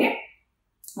जहाँ पे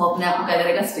वो अपने आप को क्या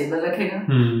करेगा, स्टेबल रखेगा,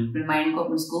 अपने माइंड को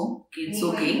उसको कि इट्स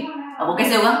ओके। अब वो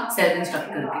कैसे होगा, सेल्फ इंस्ट्रक्ट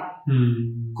करके,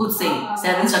 खुद से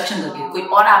सेल्फ इंस्ट्रक्शन करके, कोई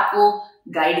और आपको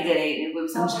गाइड करे, कोई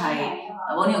समझाए,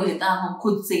 वो नहीं होगा जितना हम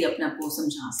खुद से ही अपने आप को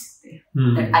समझा सकते हैं।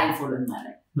 That I follow in my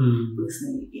life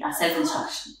personally, self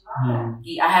instruction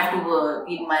कि I have to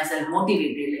keep my self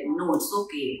motivated, like no it's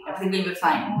okay, everything will be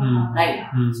fine, right.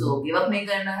 So give up नहीं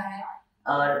करना है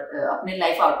और अपने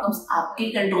लाइफ आउटकम्स आपके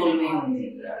कंट्रोल में होंगे,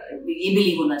 ये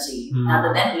बिलीव होना चाहिए,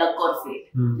 rather than luck और fate।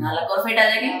 जहाँ luck और fate आ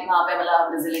जाएगी वहाँ पे मतलब आप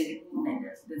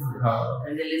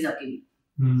resilience आपकी भी।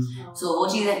 So वो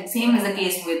चीज़ है, same is the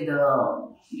case with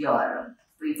your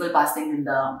people passing in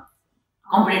the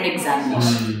competitive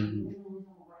examination।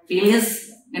 Failures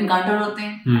encounter होते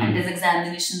हैं and these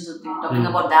examinations होते हैं। Talking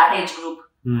about that age group,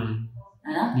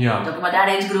 है ना? Talking about that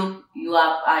age group, you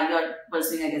are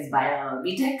pursuing, I guess,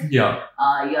 BTech.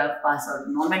 You have passed out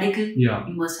non-medical.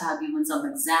 You must have given some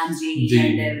exams,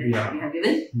 GEH, and you have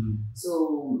given. So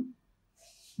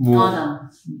वो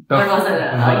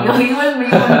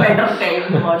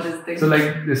so like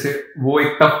जैसे वो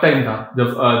एक tough time था जब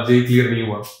जे clear नहीं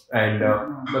हुआ and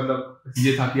मतलब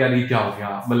ये था कि यार ये क्या हो गया,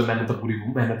 मतलब मैंने तो पूरी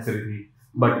मेहनत करी थी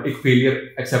बट एक फेलियर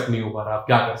एक्सेप्ट नहीं हो पा रहा,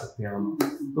 क्या कर सकते हैं हम।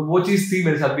 तो वो चीज थी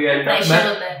मेरे साथ भी एंड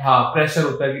हाँ प्रेशर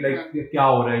होता है कि लाइक क्या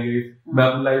हो रहा है, ये मैं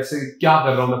अपनी लाइफ से क्या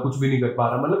कर रहा हूँ, मैं कुछ भी नहीं कर पा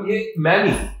रहा। मतलब ये मैं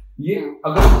नहीं, ये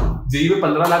अगर जेई में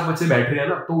 15 लाख बच्चे बैठ रहे हैं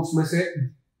ना तो उसमें से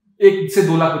 1 से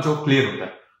 2 लाख बच्चों को क्लियर होता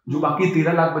है, जो बाकी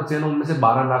 13 लाख बच्चे हैं ना उनमें से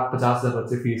 12,50,000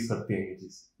 बच्चे फेस करते हैं ये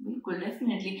चीज। बिल्कुल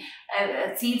डेफिनेटली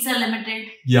सीट्स आर लिमिटेड,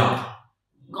 या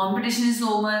कंपटीशन इज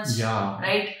सो मच, या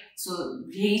राइट। सो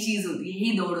यही चीज होती है,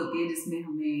 यही दौड़ होती है जिसमें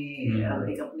हमें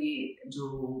एक अपने जो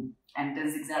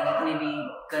एंट्रेंस एग्जाम जितने भी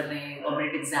कर रहे हैं,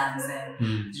 कॉम्पिटिटिव एग्जाम्स हैं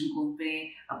जिनको पे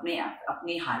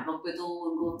अपने हार्ड वर्क पे तो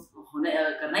उनको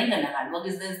करना ही करना। Hard work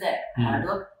is this that, hard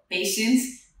work, patience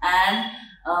and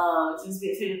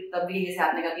फिर तब भी जैसे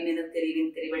आपने कहा कि मेहनत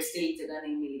करी बट स्टिल जगह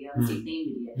नहीं मिली है, सीट नहीं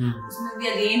मिली है, उसमें भी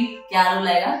अगेन क्या रोल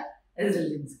आएगा,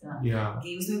 रेजिलियंस का, कि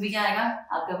उसमें भी क्या आएगा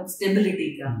आपका स्टेबिलिटी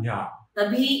का।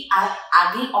 तभी आप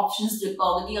आगे ऑप्शंस देख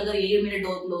पाओगे कि अगर ये मेरे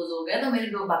डोर क्लोज हो गया तो मेरे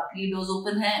बाकी डोर्स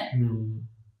ओपन है।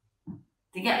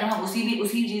 ठीक है, अगर हम उसी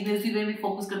चीज में उसी पे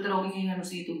फोकस करते रहोगे कि हम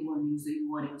उसी तो हुआ नहीं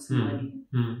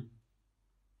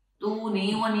तो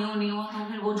नहीं हुआ तो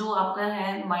फिर वो जो आपका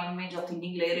है माइंड में जो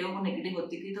थिंकिंग ले रहे हो वो नेगेटिव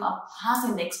होती थी, तो आप कहाँ से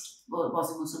नेक्स्ट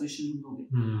पॉसिबल सॉल्यूशन ढूंढोगे।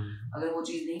 अगर वो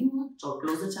चीज नहीं हुआ,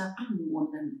 close the chapter, move on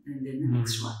then the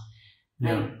next one,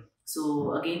 right. So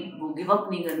again वो गिव अप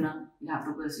नहीं करना, यू हैव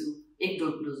टू परस्यू। एक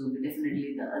डोर क्लोज होगी,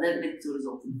 definitely the other next door is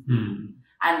open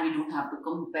and we don't have to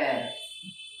compare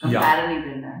नहीं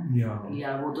करना है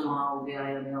यार वो तो वहाँ हो गया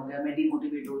या नहीं हो गया, मैं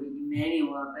डिमोटिवेट हो रही हूँ, मैं नहीं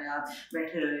हुआ, आप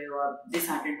बैठे रहे हो, आप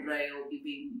डिसहार्टेंड रहे हो कि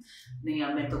नहीं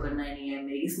अब मैं तो करना ही नहीं है,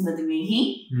 मेरी किस्मत में ही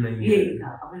ये था।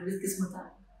 अब फिर किस्मत आ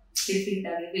गई, फिर फीट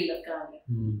आ गई, फिर लक आ गया,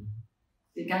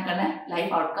 फिर क्या करना है,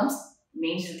 लाइफ आउटकम्स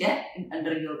means क्या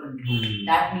under your control,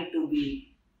 that need to be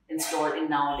installed in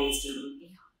nowadays children.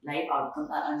 Life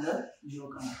outcomes are under your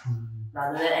control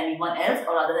rather than anyone else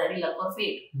or rather than any luck or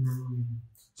fate.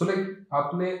 So like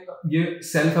आपने ये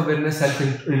self awareness,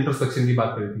 self introspection की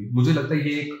बात करी थी, मुझे लगता है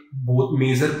ये एक बहुत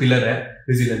मेजर पिलर है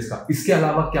रेजिलियंस का। इसके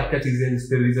अलावा क्या क्या चीजें हैं जिस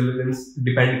पे रेजिलियंस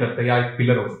डिपेंड करता है या एक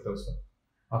पिलर हो सकता है उसका,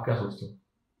 आप क्या सोचते हो?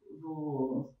 वो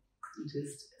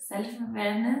just self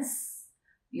awareness,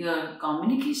 your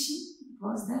communication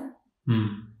was there,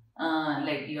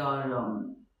 like your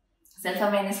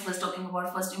self-awareness. First talking about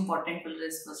first important pillar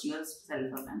is first your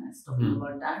self-awareness. Talking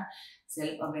about that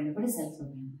self-awareness. What is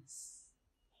self-awareness?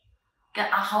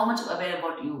 How much aware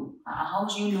about you? How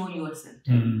much you know yourself?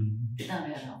 कितना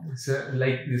aware हो?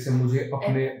 Like जैसे मुझे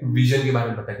अपने vision के बारे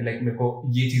में पता है कि like मेरे को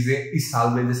ये चीजें इस साल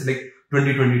में जैसे like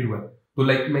 2022 है तो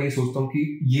like मैं ये सोचता हूँ कि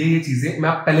ये चीजें मैं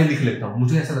आप पहले लिख लेता हूँ।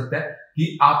 मुझे ऐसा लगता है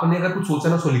कि आपने अगर कुछ सोचा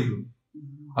ना सो लिख लो,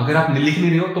 अगर आप लिख नहीं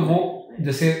रहे हो तो वो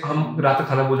जैसे हम रात को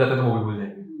खाना भूल जाते हैं तो वो भी भूल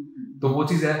जाएंगे। तो वो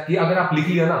चीज है कि अगर आप लिख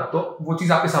लिया ना तो वो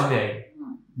चीज आपके सामने आएगी।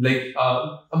 लाइक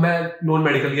मैं नॉन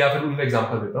मेडिकल या फिर उनका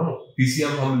एग्जांपल देता हूँ,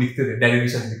 पीसीएम हम लिखते थे,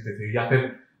 डेरिवेशन लिखते थे या फिर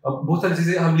बहुत सारी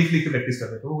चीजें हम लिख के प्रैक्टिस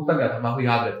करते थे, वो होता क्या था हमें आपको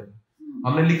याद रहते थे,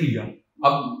 हमने लिख लिया,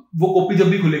 अब वो कॉपी जब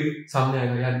भी खुलेगी सामने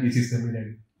आएगा यार ये चीज करनी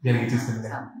रहेगी यार ये चीज करनी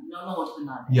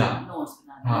रहेगी या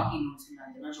हाँ।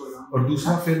 और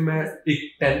दूसरा फिर मैं एक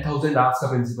 10,000 आवर्स का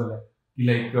प्रिंसिपल है कि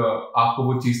लाइक आपको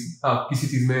वो चीज किसी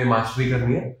चीज में मास्टरी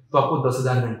करनी है तो आपको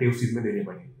 10,000 घंटे उस चीज में देने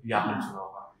पड़ेंगे, ये आपने सुना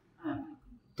होगा।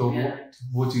 तो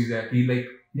वो चीज है कि लाइक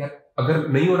यार अगर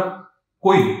नहीं हो रहा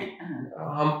कोई नहीं,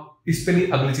 हम इस पे नहीं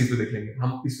अगली चीज पे देख लेंगे,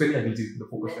 हम इस पे नहीं अगली चीज पे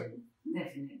फोकस करेंगे।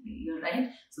 Definitely, you're right.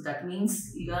 So that means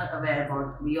you are aware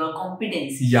about your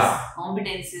competencies. Yeah.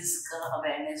 Competencies का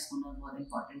awareness होना बहुत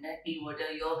important है कि what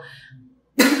are your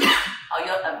are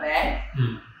you aware?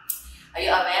 Are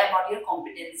you aware about your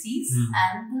competencies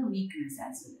and the weakness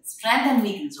as well? Strength and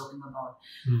weakness talking about.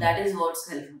 That is what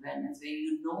self-awareness, where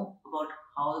you know about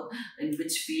how, in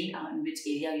which field, in which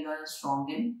area you are strong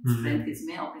in. Strength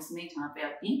किसमें और किसमें जहाँ पे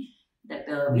आपकी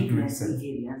that weakness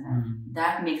areas हैं.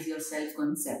 That makes your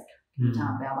self-concept.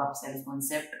 जहाँ पे आप सेल्फ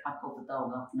कॉन्सेप्ट आपको पता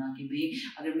होगा अपना कि भाई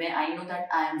अगर मैं I know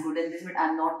that I am good in this but I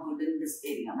am not good in this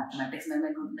area, mathematics में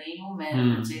मैं गुड नहीं हूँ, मैं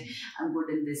मुझे I am good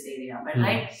in this area, but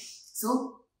right, so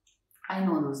I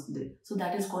know those, so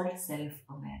that is called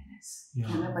self awareness.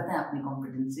 हमें पता है अपनी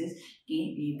कॉम्पिटेंसीज कि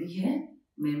ये भी है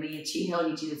मेरे में, ये अच्छी है और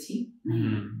ये चीज अच्छी नहीं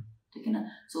है, ठीक है ना।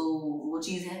 सो वो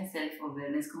चीज है सेल्फ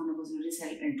अवेयरनेस का होना बहुत जरूरी।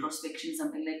 Self introspection,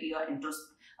 something like your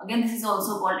introspection, again this is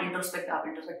also called introspect. आप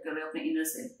इंट्रोस्पेक्ट कर रहे हो अपने इनर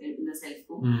सेल्फ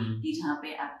को, कि जहाँ पे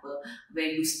आप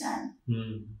वेयर यू स्टैंड,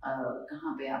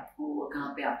 कहाँ पे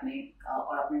आपने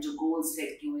और अपने जो गोल्स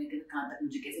सेट किए हुए हैं, कहाँ तक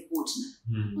मुझे कैसे पहुंचना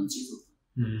है उन चीजों को।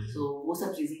 सो वो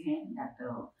सब चीजें हैं that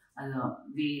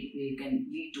we can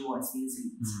lead towards these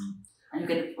things and you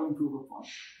can improve upon.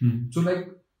 So like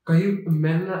कहीं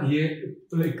मैंने ना ये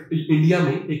like इंडिया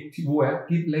में एक वो है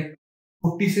कि like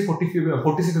 40 से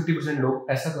 50%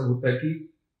 लोग ऐसा कर होता है कि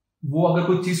वो अगर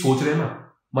कोई चीज सोच रहे हैं ना,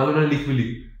 मान लो उन्होंने लिख भी ली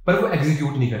पर वो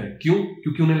एग्जीक्यूट नहीं करे, क्यों?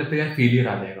 क्योंकि उन्हें लगता है यार फेलियर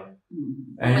आ जाएगा,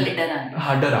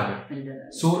 डर आ गया।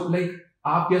 सो लाइक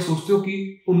आप क्या सोचते हो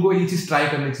कि उनको ये चीज ट्राई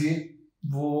करनी चाहिए,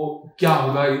 वो क्या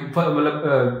होगा? मतलब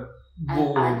वो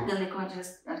आजकल देखो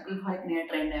आजकल बहुत नया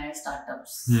ट्रेंड है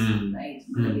स्टार्टअप्स, राइट?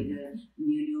 मतलब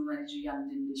न्यू वाली जो यंग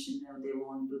जनरेशन है, they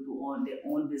want to do all their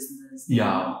own business,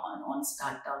 on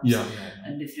startups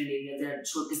and different areas. They are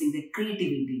showcasing their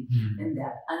creativity in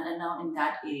that, and now in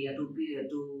that area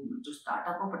to start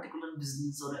up a particular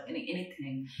business or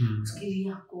anything, उसके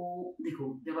लिए आपको देखो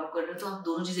जब आप कर रहे हो तो आप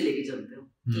दोनों चीजें लेके चलते हो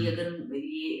कि अगर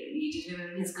ये चीज में मैं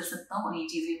फेस कर सकता हूँ और ये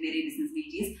चीज में मेरे बिजनेस में ये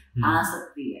चीज आ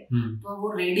सकती है, तो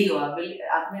वो रेडी हो, आप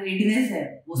में रेडीनेस है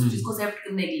वो उस चीज को एक्सेप्ट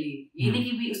करने के लिए। ये नहीं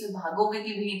कि भी उसमें भागोगे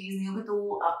कि भी ये चीज नहीं होगी तो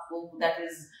आपको that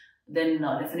is then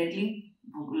definitely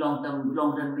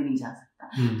long run में नहीं जा सकता।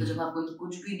 तो जब आप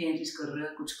कुछ भी नया चीज कर रहे हो,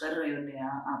 कुछ कर रहे हो नया,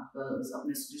 आप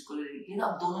अपने चीज को लेके तो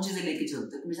आप दोनों चीजें लेके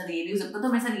चलते हो। मेरे साथ ये भी हो सकता है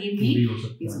तो मेरे साथ ये भी हो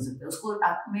सकता है। उसको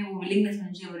आप में वो विलिंगनेस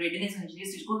होनी चाहिए, वो रेडीनेस होनी चाहिए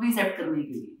इस चीज को भी एक्सेप्ट करने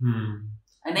के लिए।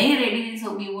 नहीं रेडीनेस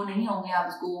होगी, वो नहीं होंगे, आप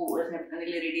उसको एक्सेप्ट करने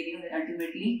के लिए रेडी नहीं होंगे,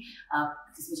 अल्टीमेटली आप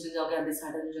किसमें चले जाओगे, आप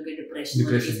डिसऑर्डर हो जाओगे, डिप्रेशन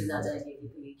वाले केसेस आ जाएंगे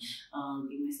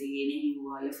कि मेरे से ये नहीं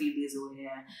हुआ या फेलियर्स हो रहे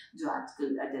हैं जो आजकल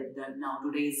now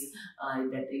today's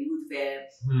that youth where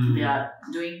they are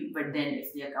doing, but then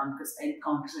if they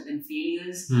encounter certain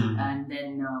failures and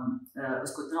then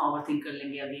उसको इतना ओवरथिंक कर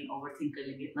लेंगे, अगेन ओवरथिंक कर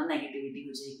लेंगे, इतना नेगेटिविटी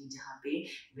हो जाएगी जहाँ पे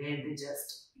where they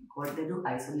just what they do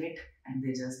isolate and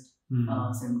they just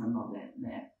symptom of that,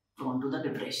 they're prone to the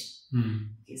depression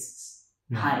cases.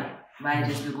 Why?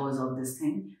 Just because of this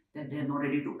thing that they're not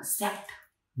ready to accept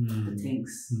the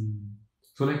things.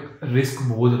 So like risk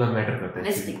बहुत ज़्यादा matter करता है.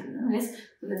 Risk,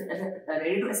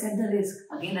 ready to accept the risk.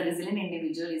 Again, a resilient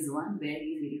individual is one where he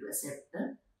is ready to accept the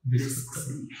risks.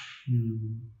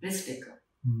 Risk taker.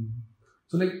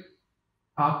 So like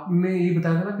आपने ये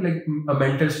बताया था ना कि like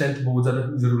mental strength बहुत ज़्यादा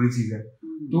जरूरी चीज है।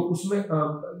 तो उसमें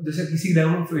जैसे किसी टाइम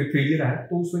में फेलियर आया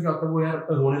तो उसमें क्या होता है, वो यार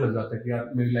रोने लग जाता है कि यार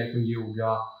मेरी लाइफ में ये हो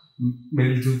गया,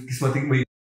 मेरी जो किस्मत थी वही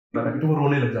था, तो वो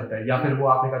रोने लग जाता है। या फिर वो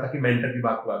आपने कहा था कि मेंटर की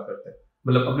बात करता है,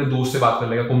 मतलब अपने दोस्त से बात कर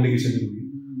लेगा, कम्युनिकेशन जरूरी है।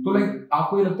 तो लाइक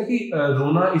आपको ये लगता है कि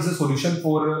रोना is a solution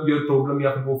for your problem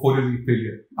या फिर वो फॉर योर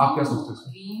फेलियर? आप क्या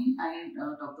सोचते हैं? आई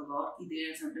टॉक अबाउट कि there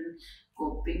are certain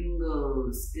coping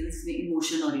skills में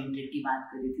इमोशन ओरिएंटेड की बात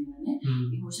करी थी मैंने।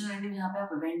 इमोशन ओरिएंटेड यहाँ पे आप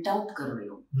वेंट आउट कर रहे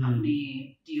हो अपने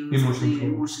टीयर्स, अपने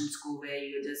इमोशंस को, where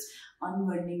you just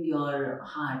unburdening your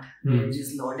heart, where you're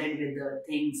just loaded with the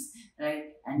things, right?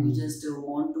 And you just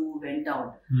want to vent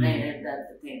out, right?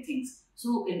 The things. So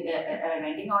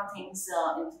venting out things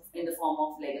in the form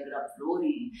of like अगर आप रो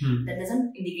रही हैं, that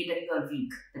doesn't indicate that you are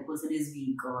weak. That person is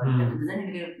weak, or that doesn't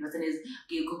indicate that person is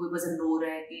कि कोई person रो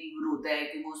रहा है कि रोता है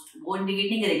कि वो indicate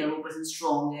नहीं करेगा वो person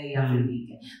strong है या फिर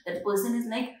weak है. That person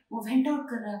is like वो vent out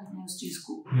कर रहा है अपने उस चीज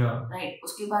को, right?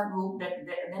 उसके बाद वो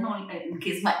then only in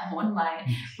case on my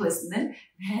personal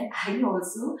I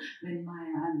also when my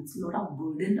hands lot of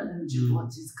burden, अगर मुझे बहुत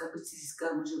कुछ चीज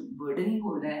का मुझे burdening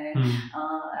हो रहा है,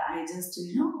 I just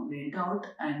went out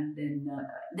and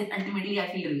then ultimately I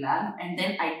feel relaxed and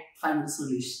then I find the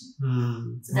solution.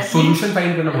 So that solution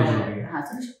find करना बहुत जरूरी है। हाँ,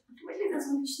 ultimately the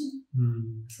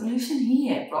solution ही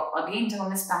है। Again जब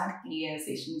हमने start किया है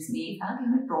सेशन, इसमें ये था कि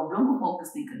हमें प्रॉब्लम को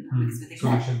फोकस नहीं करना, हमें इसमें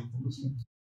देखना है solution।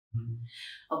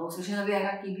 अब वो solution अभी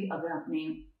आएगा कि भी अगर आपने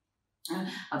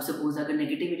अब सपोज अगर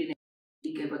नेगेटिविटी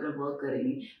के अगर वर्क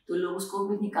करेंगे तो लोग उसको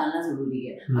भी निकालना जरूरी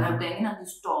है। और आप कहेंगे ना कि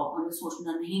स्टॉप, हमें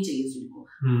सोचना नहीं चाहिए उस चीज को,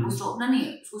 वो सोचना नहीं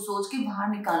है, उसको सोच के बाहर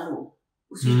निकालो,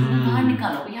 उस चीज को बाहर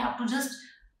निकालो। You have to just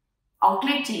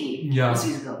outlet चाहिए उस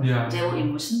चीज का, चाहे वो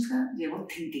इमोशंस का, चाहे वो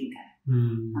थिंकिंग का,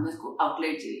 हमें इसको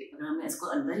आउटलेट चाहिए। अगर हम इसको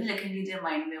अंदर ही रखेंगे चाहे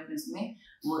माइंड में अपने, उसमें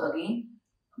वो अगेन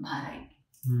बाहर आएगी,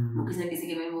 वो किसी न किसी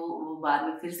के में वो बाद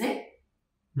में फिर से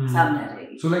सामने आ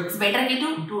जाएगी। So like, it's better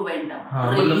to vent down,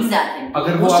 to release that thing,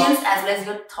 emotions as well as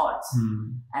your thoughts,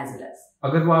 as well as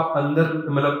अगर वो आप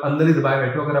अंदर ही दबाए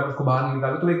बैठे हो, अगर आप उसको बाहर नहीं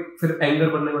निकालो तो एक फिर एंगर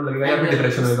बनने लगेगा या फिर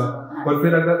डिप्रेशन होगा। और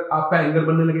फिर अगर आपका एंगर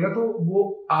बनने लगेगा तो वो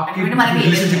आपकी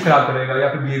रिलेशनशिप खराब करेगा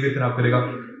या फिर बिहेवियर खराब करेगा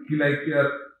कि लाइक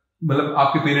यार मतलब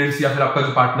आपके पेरेंट्स या फिर आपका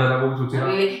जो पार्टनर है वो सोचेगा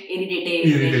इरिटेटिंग,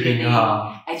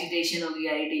 एजिटेशन होगी,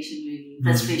 इरिटेशन होगी,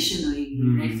 फ्रस्ट्रेशन होगी,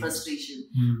 राइट? फ्रस्ट्रेशन,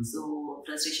 सो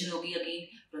फ्रस्ट्रेशन होगी। अगेन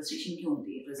फ्रस्ट्रेशन क्यों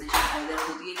होती है? फ्रस्ट्रेशन आइदर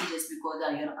होती है कि just because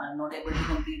you are not able to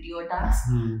complete your task,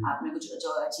 आपने कुछ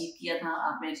जो अचीव किया था,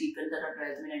 आपने अचीव करता था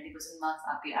 12th में 90% मार्क्स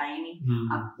आपके आए नहीं,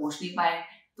 आप पहुंच नहीं पाए,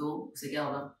 तो उससे क्या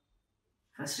होगा?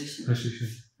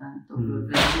 फ्रस्ट्रेशन। तो Hmm.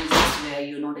 frustration is just where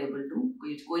you're not able to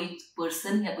कोई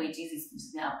पर्सन या कोई चीज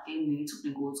जिसने आपके नीड्स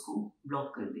अपने गोल्स को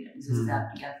ब्लॉक कर दिया, जिससे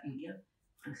आपने क्या फील किया,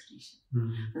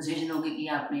 फ्रस्ट्रेशन होगी कि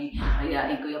आपने या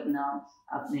एक कोई अपना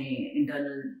आपने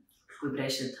इंटरनल कोई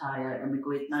प्रेशर था या हमें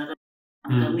कोई इतना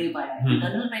कर नहीं पाया,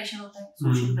 इंटरनल प्रेशर होता है,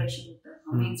 सोशल प्रेशर होता है,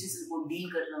 हमें इन चीज़ को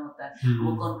डील करना होता है,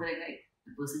 वो कौन करेगा,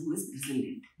 the person who is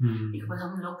resilient। एक बार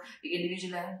हम लोग एक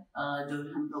इंडिविजुअल है, जो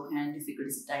हम लोग हैं,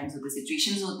 डिफिकल्ट टाइम्स होते हैं,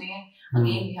 सिचुएशंस होते हैं,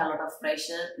 again we have lot of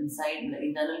pressure inside,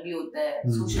 internal भी होता है,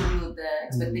 सोशल भी होता है,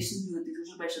 एक्सपेक्टेशंस भी होती है,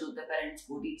 सोशल प्रेशर होता है पेरेंट्स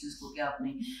को, टीचर्स को, क्या आपने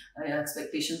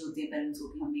एक्सपेक्टेशंस होती है पेरेंट्स को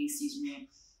कि हमें इस चीज में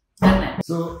करना है।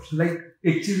 सो लाइक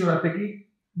एक चीज हो जाता है कि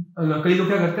कई लोग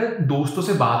क्या करते हैं, दोस्तों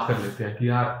से बात कर लेते हैं कि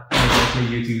यार में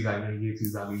ये चीज आई है, ये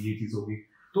चीज आ गई, ये चीज होगी,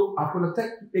 तो आपको लगता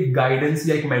है एक गाइडेंस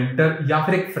या एक मेंटर या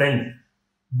फिर एक फ्रेंड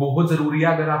बहुत जरूरी है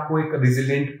अगर आपको एक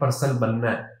रिजिलिएंट पर्सन बनना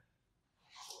है?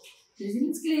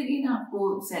 रेजिलियंस के लिए अगेन आपको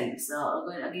सेल्फ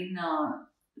अगर again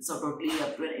so totally up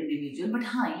to an individual, but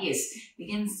yes, we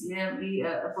can be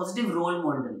a positive role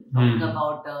model, talking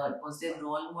about positive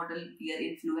role model, peer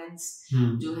influence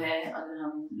जो है,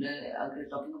 अगर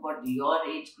talking about your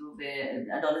age group,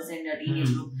 adolescent या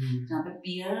teenage group, जहाँ पे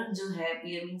peer जो है,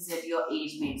 peer means that your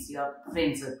age mates, your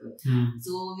friend circle,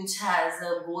 so which has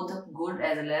both good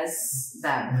as well as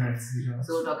bad effects.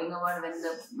 So talking about when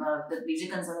the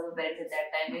major concern of the parents at that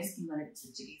time is कि हमारे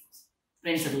बच्चे की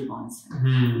friend circle कौन सा है,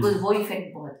 because वो effect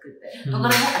बहुत करता है। तो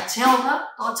अगर वो अच्छा होगा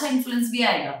तो अच्छा इन्फ्लुएंस भी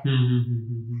आएगा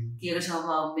कि अगर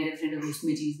शायद मेरे फ्रेंड अगर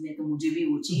उसमें चीज में तो मुझे भी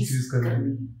वो चीज करनी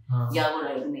है, या वो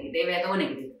नेगेटिव है तो वो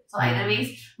नेगेटिव है, सो आइदर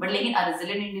वेज। बट लेकिन अ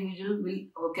रेजिलिएंट इंडिविजुअल विल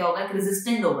क्या होगा, एक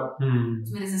रेजिस्टेंट होगा,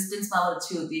 उसमें रेजिस्टेंस पावर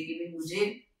अच्छी होती है कि भाई मुझे,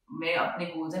 मैं अपने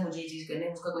गोल्स है, मुझे ये चीज करनी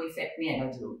है, उसका कोई इफेक्ट नहीं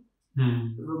आएगा, जरूर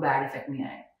वो बैड इफेक्ट नहीं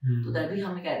आएगा। तो तभी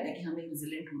हमें कहते हैं कि हमें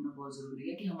रिजिलिएंट होना बहुत जरूरी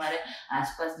है, कि हमारे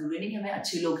आसपास जरूरी नहीं कि हमें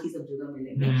अच्छे लोग ही सब जगह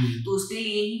मिलेंगे, तो उसके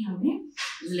लिए ही हमें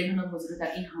रिजिलिएंट होना बहुत जरूरी है,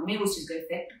 ताकि हमें उस चीज का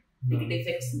इफेक्ट, नेगेटिव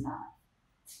इफेक्ट्स ना आए।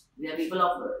 We are people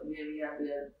of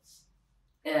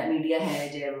media है,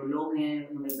 चाहे वो लोग हैं,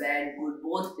 हमें बैड गुड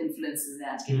बहुत इन्फ्लुएंसेस हैं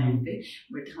आज के टाइम पे,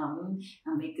 बट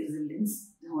हमें एक रेजिलियंस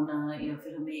होना या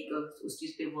फिर हमें एक उस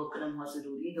चीज पे वर्क करना बहुत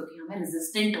जरूरी है, क्योंकि हमें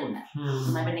रेजिस्टेंट होना है,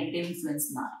 हमारे नेगेटिव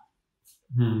इन्फ्लुएंस ना आए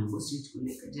उस चीज को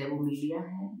लेकर, चाहे वो मीडिया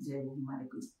है, चाहे वो हमारे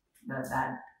कुछ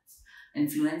बैड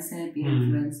इन्फ्लुएंस है, पीयर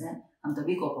इन्फ्लुएंस है, हम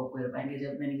तभी कॉप अप कर पाएंगे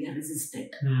जब मैंने we are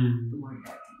resistant toward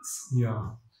that things.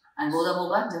 And वो तब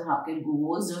होगा जब आपके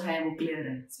गोल्स जो है वो क्लियर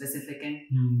है, स्पेसिफिक है,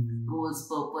 गोल्स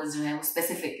पर्पस जो है वो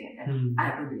स्पेसिफिक है, I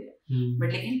have to be there. But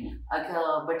लेकिन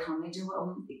बट हमें जब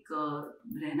हम एक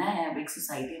रहना है एक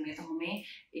सोसाइटी में, तो हमें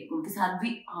एक उनके साथ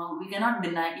भी वी कैन नॉट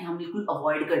डिनाई कि हम बिल्कुल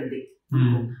अवॉइड कर दे,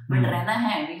 बट रहना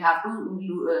है, we have to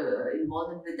involve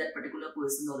with that particular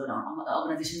person all around. हम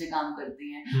ऑर्गेनाइजेशन में काम करते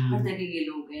हैं, हर तरह के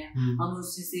लोग हैं, हम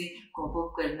उस चीज से कॉप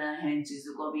अप करना है इन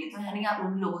चीजों को। ये तो है नहीं आप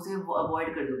उन लोगों से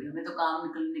अवॉइड कर दोगे, हमें तो काम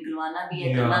निकलवाना भी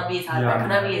है, करना भी है, साथ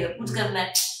बैठना भी है, कुछ करना है,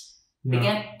 ठीक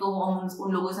है। तो हम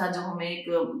उन लोगों के साथ जो हमें एक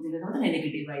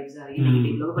नेगेटिव वाइब्स आ रही है,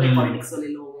 नेगेटिव लोग, बड़े पॉलिटिक्स वाले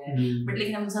लोग हैं, बट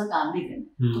लेकिन हम उनके साथ काम भी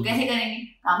करना, तो कैसे करेंगे?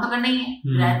 काम तो करना ही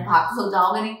है, भाग तो सब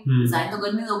जाओगे नहीं, रिजाइन तो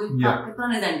करने दोगे, आप कितना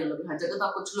रिजाइन कर लोगे? हर जगह तो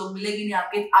आपको कुछ लोग मिलेगी नहीं,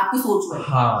 आपकी सोच है,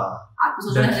 आपकी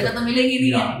सोच हर जगह तो मिलेगी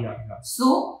नहीं है। सो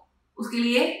उसके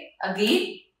लिए again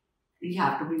you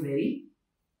have to be very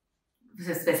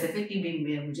specific कि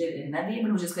मुझे रहना भी है,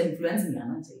 बट मुझे इसका इन्फ्लुएंस नहीं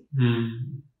आना चाहिए।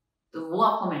 तो वो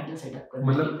आपको मेंटल सेटअप करना,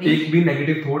 मतलब एक भी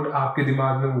नेगेटिव थॉट आपके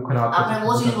दिमाग में वो खराब आपने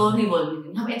वो चीज वो नहीं बोल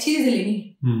रही, हमें अच्छी चीजें लेनी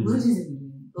है, बुरी चीजें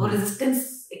लेनी है, तो रेजिस्टेंस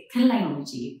एक थिन लाइन होनी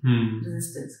चाहिए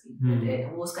रेजिस्टेंस की,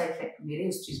 वो उसका इफेक्ट मेरे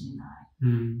उस चीज में ना आए।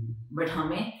 बट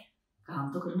हमें काम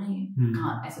तो करना ही है,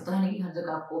 हाँ ऐसा तो है नहीं कि हर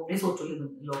जगह आपको अपने सोच वाले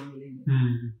लोग मिलेंगे,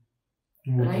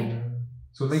 राइट?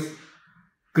 सो लाइक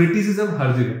क्रिटिसिज्म हर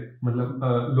जगह, मतलब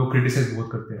लोग क्रिटिसाइज बहुत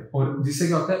करते हैं, और जिससे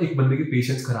क्या होता है एक बंदे की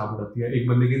पेशेंस खराब हो जाती है, एक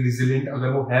बंदे की रिजिलिएंट अगर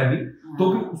वो है भी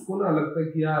तो भी उसको ना लगता है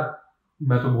कि यार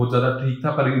मैं तो बहुत ज्यादा ठीक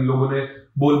था, पर इन लोगों ने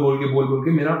बोल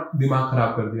के मेरा दिमाग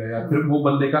खराब कर दिया यार, फिर वो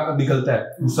बंदे का निकलता है,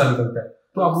 गुस्सा निकलता है।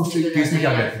 तो आप उस केस में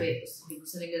क्या कहते हैं?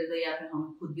 गुस्सा निकलता है या फिर हम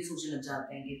खुद भी सोचने लग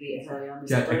जाते हैं कि ऐसा या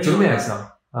क्या एक्चुअल में ऐसा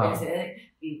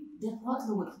बहुत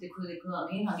लोग देखो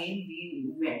again we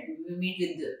meet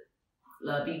with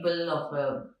people of,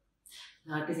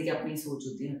 हर किसी की अपनी सोच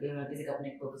होती है, हर किसी का अपने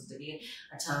पर्पस होता है।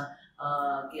 अच्छा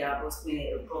कि आप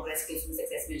उसमें प्रोग्रेस के उसमें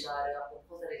सक्सेस में जा रहे हो, आपको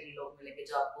बहुत सारे लोग मिलेंगे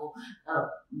जो आपको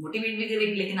मोटिवेट भी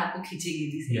करेंगे, लेकिन आपको खींचेंगे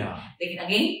भी सही। लेकिन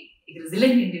अगेन एक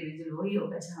रेजिलिएंट इंडिविजुअल वही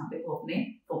होगा जहाँ पे वो अपने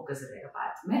फोकस रहेगा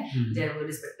पाथ में, चाहे वो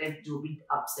रिस्पेक्टेड जो भी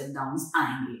अप्स एंड डाउन्स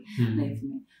आएंगे लाइफ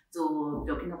में। So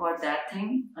talking about that thing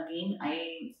again, I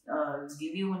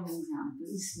give you one example.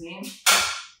 इसमें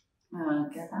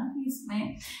क्या था कि इसमें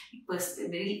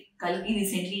मेरी कल की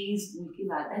रिसेंटली स्कूल की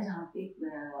बात है जहाँ पे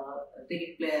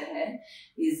क्रिकेट प्लेयर है,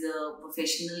 is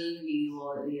professional,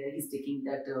 he is taking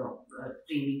that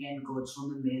training and coach from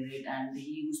the merit, and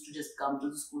he used to just come to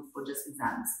the school for just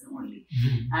exams only,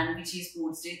 and which is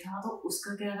sports day था, तो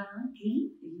उसका क्या रहा कि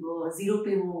वो 0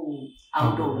 पे वो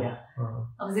आउट हो गया।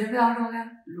 अब 0 पे आउट हो गया,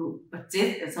 लोग बच्चे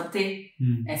सब थे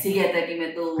ऐसे ही कहता है कि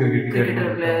मैं तो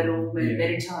क्रिकेटर प्लेयर हूँ, मैं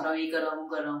मेरिट चाह रहा हूँ, ये कर रहा हूँ,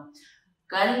 कर रहा हूँ।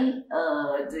 कल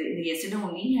yesterday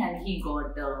only and he got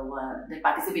the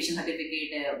participation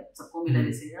certificate, सबको मिला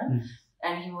जैसे,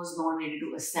 and he was not ready to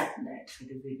accept that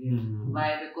certificate. Why?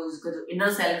 Because उसका जो inner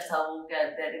self था वो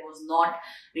कहता है, he was not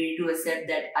ready to accept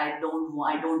that I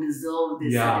don't deserve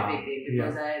this certificate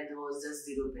because I was just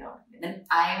 0 पे out. Then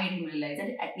I made him realize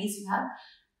that at least you have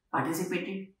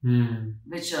participated,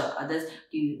 which others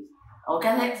और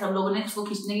क्या है, सब लोगों ने उसको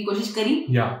खींचने की कोशिश करी,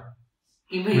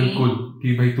 कि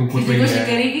भाई तू कुछ कोशिश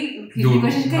करेगी,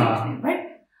 बट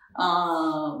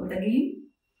अगेन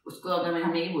उसको अगर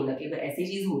हमने ये बोला कि अगर ऐसी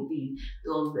चीज होती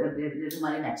तो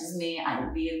हमारे मैचेस में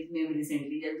आईपीएल में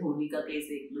रिसेंटली जब धोनी का केस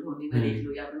देख लो, धोनी में देख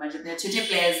लो, या फिर हमारे जितने अच्छे अच्छे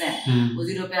प्लेयर्स हैं वो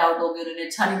 0 पे आउट हो गए, उन्होंने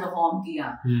अच्छा नहीं परफॉर्म किया,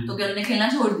 तो क्या उन्होंने खेलना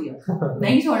छोड़ दिया?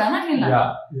 नहीं छोड़ा ना, खेलना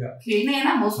खेलने है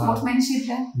ना, वो स्पोर्ट्समैनशिप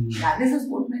है, that is a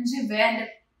sportsmanship where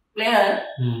player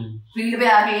field पे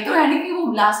आके, ये तो है नहीं कि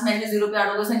वो लास्ट मैच में 0 पे आउट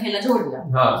हो गए उसने खेलना छोड़ दिया,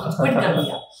 क्विट कर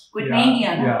दिया, क्विट नहीं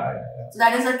किया ना। So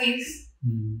that is a case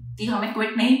कि हमें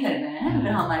क्विट नहीं करना है।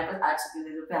 अगर हमारे पास आज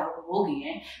 0 पे आउट हो गई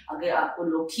है, अगर आपको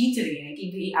लोग खींच रहे हैं कि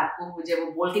भाई आपको मुझे वो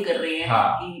बोल के कर रहे हैं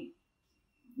कि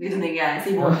ये तूने क्या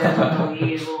ऐसे बोल दिया तो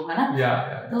ये वो है ना,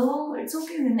 तो it's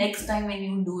okay, next time when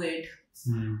you do it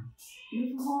you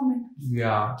perform it.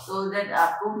 Yeah. So that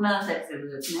आपको अपना सेट कर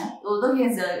रखना है। तो although he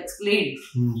has explained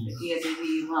कि ऐसे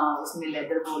भी वहाँ उसमें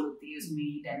leather ball होती है, उसमें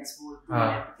tennis ball होती है,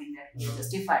 everything that he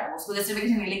justified, उसको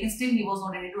justification मिली, लेकिन still he was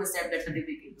not ready to accept that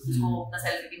certificate। उसको अपना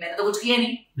self कि मैंने तो कुछ किया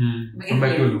नहीं,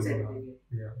 मैं क्यों लूँ certificate,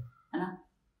 है ना?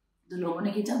 तो लोगों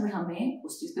ने खींचा, बट हमें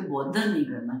उस चीज पे बॉदर नहीं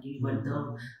करना कि what the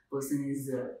person is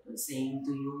saying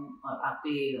to you,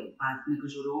 आपके बात में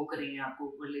कुछ रोक रहे हैं आपको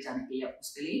ऊपर ले जाने के लिए,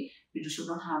 उसके लिए you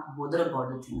should not have bother about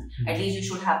the things. At least you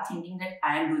should have thinking that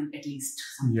I am doing at least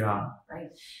something,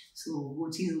 right? So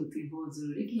वो चीज होती है बहुत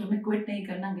जरूरी कि हमें क्विट नहीं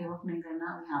करना, गिव अप नहीं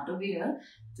करना, we have to be here।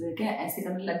 तो क्या ऐसे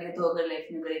करने लगे तो अगर लाइफ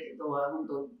में करे तो हम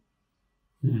तो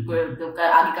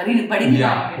आगे कर ही बढ़ नहीं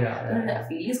पाएंगे। तो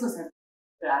फीलिंग्स को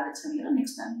आज अच्छा नहीं लगा,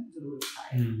 नेक्स्ट टाइम जरूर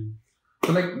आए।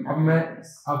 तो लाइक अब मैं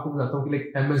आपको बताता हूँ कि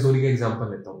लाइक एमएस धोनी का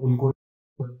एग्जांपल लेता हूँ। उनको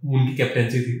उनकी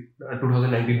कैप्टेंसी थी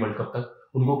 2019 वर्ल्ड कप तक,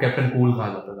 उनको कैप्टन कूल कहा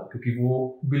जाता था क्योंकि वो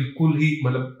बिल्कुल ही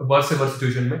मतलब वर्स्ट से वर्स्ट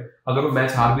सिचुएशन में अगर वो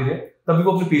मैच हार भी है तभी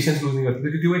वो अपने पेशेंस लूज नहीं करते थे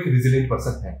क्योंकि वो एक रिजिलेंट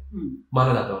पर्सन है,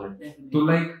 माना जाता है उन्हें। तो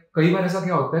लाइक कई बार ऐसा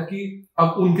क्या होता है कि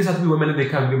अब उनके साथ भी हुआ, मैंने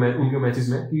देखा उनके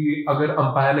मैचेस में कि अगर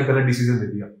अंपायर ने गलत डिसीजन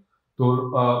दे दिया तो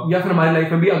या फिर हमारी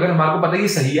लाइफ में भी अगर हमारे को पता है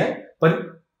ये सही है पर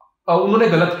उन्होंने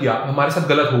गलत किया, हमारे साथ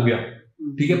गलत हो गया,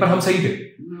 ठीक है, पर हम सही थे,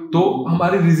 तो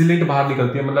हमारी रिजिलेंट बाहर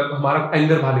निकलती है, मतलब हमारा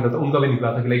एंगर बाहर निकलता है। उनका भी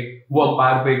निकला था कि लाइक वो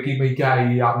अंपायर पे कि भाई क्या है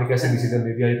ये, आपने कैसे डिसीजन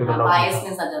दे दिया, ये तो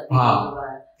बायसनेस आ जाती है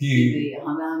कि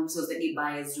हम सोचते हैं कि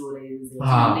बायस्ड हो रहे हैं,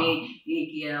 हमने ये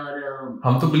किया, और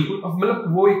हम तो बिल्कुल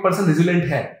मतलब वो एक पर्सन रिजिलेंट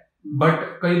है, बट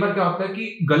कई बार क्या होता है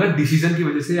कि गलत डिसीजन की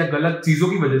वजह से या गलत चीजों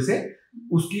की वजह से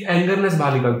उसकी एंगरनेस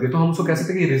बाहर निकलती है, तो हम उसको कह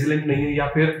सकते हैं कि रेजिलेंट नहीं है, या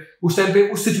फिर उस टाइम पे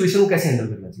उस सिचुएशन को कैसे हैंडल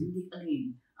करना चाहिए।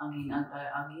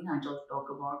 अगेन आई टॉक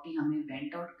अबाउट कि हमें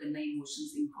वेंट आउट करना,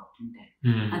 इमोशंस इंपॉर्टेंट है,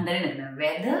 अंदर ही रखना,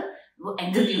 वेदर वो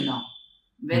एंगर क्यों ना हो,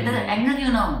 वेदर एंगर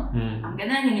क्यों ना हो, हम कहते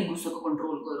हैं नहीं गुस्से को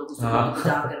कंट्रोल करो, गुस्से को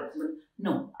बचा करो,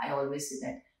 no, I always say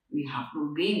that we have to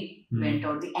went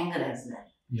out the anger as well,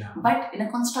 but in a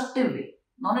constructive way,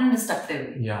 not in destructive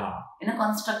way, in a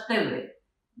constructive way.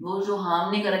 वो जो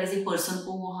हार्म नहीं करा किसी पर्सन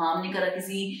को, वो हार्म नहीं करा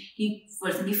किसी की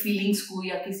पर्सन की फीलिंग्स को,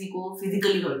 या किसी को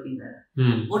फिजिकली हर्ट नहीं करा,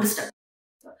 वो destructive.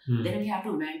 Then we have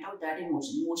to vent out that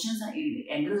emotion. Emotions are,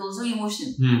 anger is also emotion,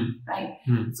 right?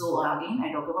 So again I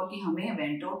talk about कि हमें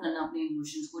vent out करना अपने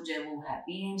emotions को, चाहे वो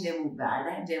happy है, चाहे वो bad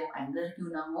है, चाहे वो anger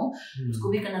क्यों ना हो,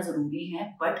 उसको भी करना जरूरी है,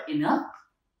 but in a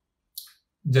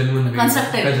genuine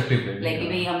constructive way, like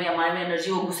भाई हमें हमारे में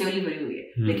एनर्जी वो गुस्से वाली भरी हुई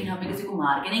है, लेकिन हमें किसी को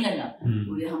मार के नहीं करना।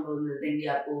 पूरे हम बोल देते हैं कि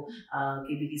आपको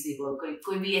कि भी किसी को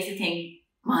कोई भी ऐसी थिंग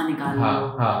वहाँ निकाल लो,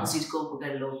 उस चीज को पकड़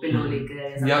लो, पिलो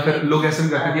लेकर, या फिर लोग ऐसे भी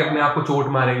करते हैं कि अपने आप को चोट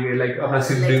मारेंगे, लाइक अपना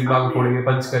सिर दिमाग फोड़ेंगे,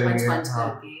 पंच करेंगे,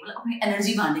 करके मतलब अपनी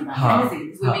एनर्जी बाहर निकालना, जैसे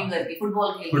स्विमिंग करके, फुटबॉल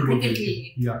खेल के, क्रिकेट खेल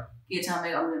के, कि अच्छा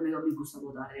मैं अपनी गुस्सा को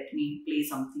उतार, let me play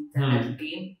something that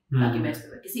game, ताकि मैं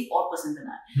किसी और पर्सन पे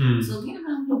ना आए। सो कि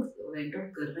अगर हम लोग वेंट आउट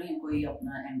कर रहे हैं कोई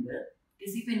अपना एंगर,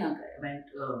 किसी पे ना करें,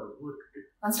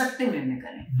 कंस्ट्रक्टिव वे में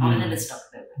करें, not in a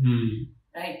destructive way,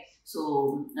 right? So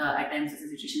eight times ऐसे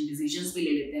सिचुएशन डिसीजंस भी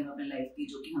ले लेते हैं हम अपने लाइफ की,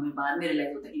 जो कि हमें बाद में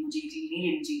रियलाइज होता है कि मुझे ये चीज नहीं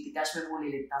लेनी चाहिए थी, काश मैं वो ले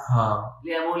लेता,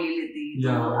 या वो ले लेती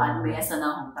तो आज मैं ऐसा ना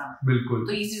होता। बिल्कुल।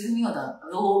 तो ये चीज नहीं होता,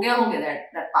 जो हो गया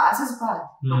that past is past,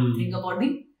 don't think about the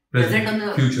present and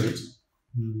the future.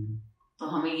 तो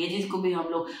हमें ये चीज को भी हम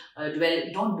लोग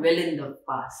don't dwell in the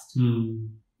past.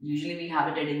 Usually we have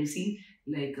a tendency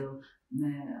like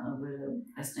मैं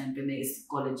अगर इस टाइम पे मैं इस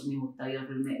कॉलेज में होता या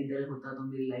फिर मैं इधर होता तो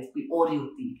मेरी लाइफ कोई और ही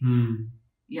होती,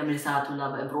 या मेरे साथ वाला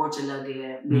अब्रॉड चला गया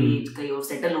है, मेरी कहीं और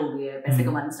सेटल हो गया है, पैसे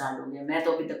कमाना स्टार्ट हो गया, मैं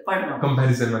तो अभी तक पढ़ रहा हूँ।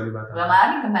 कंपैरिजन वाली बात है,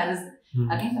 हमारा कंपैरिजन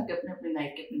अगेन सबके अपने अपने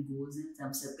लाइफ के अपने गोल्स हैं,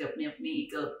 सब सबके अपने अपने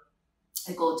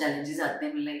एक और चैलेंजेस आते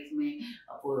हैं लाइफ में,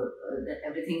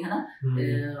 एवरीथिंग है ना,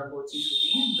 वो चीज होती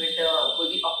है। बट कोई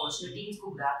भी अपॉर्चुनिटी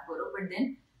को ग्रैब करो, बट देन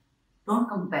डोंट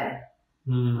कंपेयर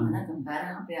ना, कंपेयर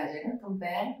यहाँ पे आ जाएगा।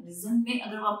 कंपैरिजन में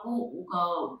अगर आपको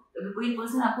अगर कोई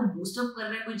पर्सन आपको बूस्ट अप कर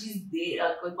रहा है, कोई चीज दे,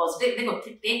 कोई पॉजिटिव, देखो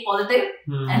take positive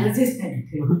and resist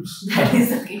negative, that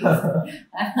is the case.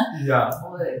 या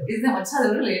इसने अच्छा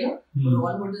जरूर ले लो।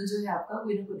 रोल मॉडल जो है आपका,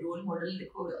 कोई ना कोई रोल मॉडल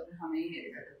देखो, अगर हमें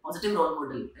पॉजिटिव रोल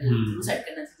मॉडल जरूर सेट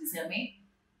करना चाहिए, जिससे हमें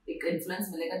एक इन्फ्लुएंस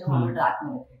मिलेगा जो हमें ट्रैक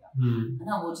में रखेगा, है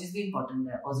ना। वो चीज भी इम्पोर्टेंट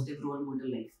है, पॉजिटिव रोल मॉडल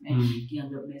लाइफ में, कि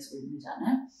हमें अपने इस फील्ड में जाना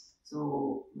है। So,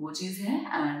 वो चीज है।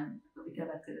 एंड अभी क्या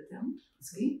बात कर रहे थे हम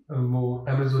इसकी, वो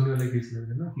अमेज़न वाले केस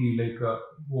में ना, कि लाइक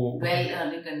वो वेल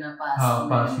नहीं करना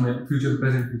पास्ट में, फ्यूचर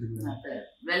प्रेजेंट फ्यूचर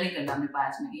वेल नहीं करना, हमें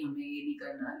पास्ट में कि हमें ये नहीं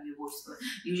करना, ये वो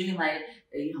यूजुअली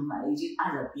हमारी चीज आ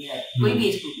जाती है कोई भी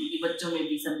एज ग्रुप में, बच्चों में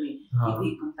भी, सब में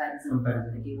कोई कंपैरिजन होता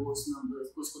है कि वो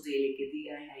उसको तो ये लेके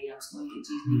दिया है या उसको ये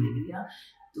चीज नहीं लेके दिया।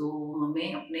 तो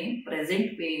हमें अपने प्रेजेंट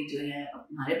पे जो है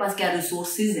हमारे पास क्या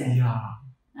रिसोर्सेज है,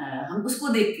 हम उसको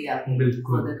देख के आपको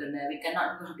फर्दर करना है। वी कैन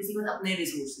नॉट किसी को अपने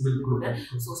रिसोर्सेज,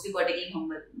 सो उसके अकॉर्डिंगली हम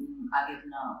आगे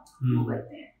अपना वो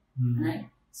करते हैं, राइट।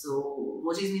 सो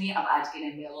वो चीज भी नहीं। अब आज के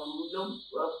टाइम पे अब हम लोग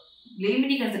ब्लेम भी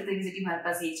नहीं कर सकते किसी की, हमारे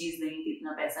पास ये चीज नहीं थी,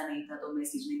 इतना पैसा नहीं था तो मैं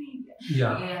इस चीज में नहीं गया।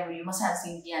 ये यू मस्ट हैव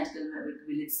सीन कि आजकल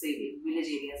विलेज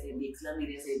एरिया से भी, स्लम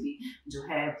एरिया से भी जो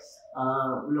है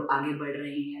लोग आगे बढ़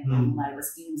रहे हैं, तो हमारे पास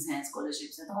स्कीम्स हैं,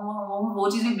 स्कॉलरशिप्स हैं, तो हम वो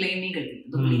चीज भी ब्लेम नहीं करते।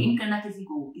 तो ब्लेम करना किसी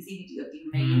को, किसी भी चीज की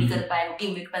मैं ये नहीं कर पाया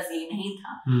क्योंकि मेरे पास ये नहीं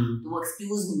था, तो वो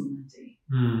एक्सक्यूज नहीं होना चाहिए,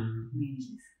 मेन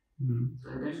चीज।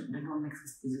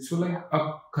 So like, अब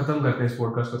खत्म करते हैं इस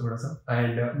पॉडकास्ट को थोड़ा सा,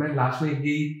 एंड मैं लास्ट में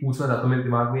यही पूछना चाहता हूँ, मेरे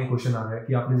दिमाग में ये क्वेश्चन आ रहा है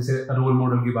कि आपने जैसे रोल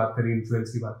मॉडल की बात करी,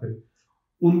 इन्फ्लुएंस की बात करी,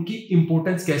 उनकी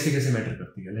इंपॉर्टेंस कैसे कैसे मैटर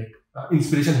करती है। लाइक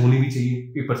इंस्पिरेशन होनी भी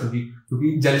चाहिए एक पर्सन की,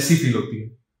 क्योंकि जेलसी फील होती है,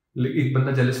 एक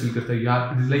बंदा जेलस फील करता है यार।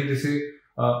 लाइक जैसे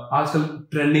आजकल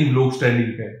ट्रेंडिंग व्लॉग्स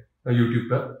ट्रेंडिंग है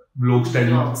यूट्यूब पर, व्लॉग्स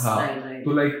ट्रेंडिंग, हाँ, तो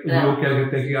लाइक लोग क्या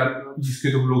कहते हैं कि यार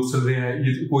जिसके तो व्लॉग्स चल रहे हैं,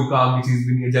 ये कोई काम की चीज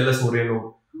भी नहीं है, जेलस हो रहे हैं लोग,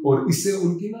 और इससे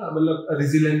उनकी ना मतलब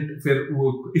रेजिलेंट फिर वो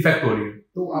इफेक्ट हो रही है।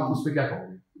 तो आप उस पे क्या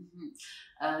कहोगे?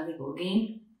 देखो अगेन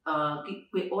कि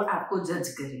कोई और आपको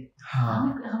जज करे,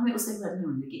 हमें उससे फर्क नहीं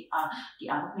होता कि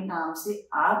आप अपने काम से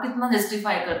आप कितना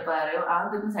जस्टिफाई कर पा रहे हो,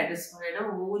 आप कितना सेटिस्फाइड हो,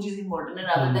 वो चीज इंपॉर्टेंट है,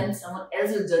 rather than someone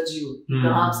else will judge you कि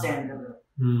कहाँ आप स्टैंड कर रहे हो,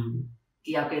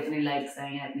 कि आपके इतने लाइक्स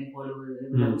आए हैं, इतने फॉलोअर्स हैं,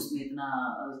 मतलब उसमें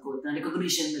उसको इतना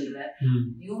रिकॉग्निशन मिल रहा है।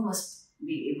 You must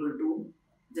be able to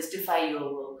justify your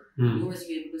work. You must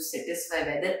be able to satisfy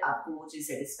whether आपको वो चीज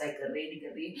सेटिस्फाई कर रही है, नहीं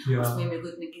कर रही है, उसमें मेरे को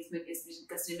इतने किस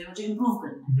में मुझे इम्प्रूव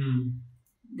करना है।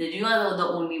 That you are the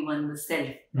only one, the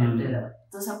self.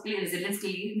 तो सबके लिए, रेजिलियंस के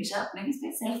लिए हमेशा अपने इस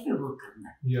पे सेल्फ पे वर्क करना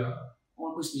है,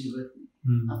 और कुछ नहीं जरूरत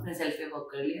नहीं। अपने सेल्फ पे वर्क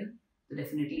कर लिया तो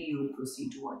definitely you will proceed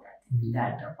toward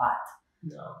that path,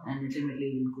 and ultimately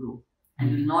you will grow and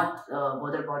will not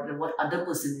bother about what other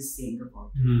person is saying about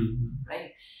you, right?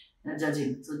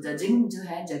 Judging, so judging जो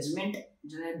है, जजमेंट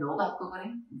जो है लोग आपको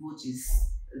करें, वो चीज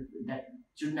that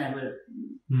should never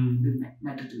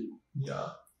matter to you,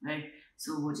 right.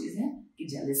 सो वो चीज है कि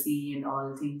jealousy and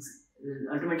all things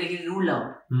ultimately rule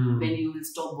out when you will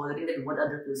stop bothering that what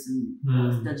other person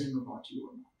is judging about you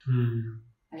or not,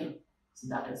 right? So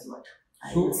that is what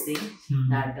I would say,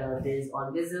 that there is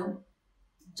always a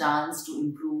chance to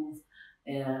improve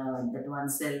that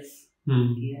oneself,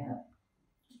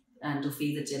 and to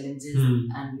face the challenges,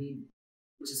 and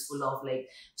which is full of like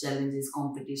challenges,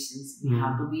 competitions. We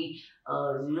have to be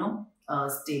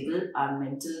stable. Our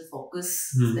mental focus,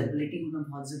 stability होना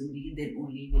बहुत जरूरी है, then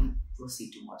only we'll proceed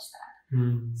towards that.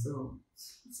 So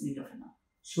it's need of enough.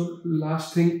 So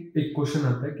last thing, एक question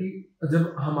आता है कि जब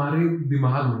हमारे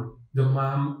दिमाग में जब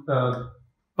हम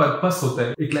पर्पस होता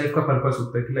है, एक लाइफ का पर्पस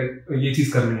होता है कि लाइक ये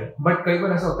चीज करनी है, बट कई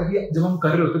बार ऐसा होता है कि जब हम कर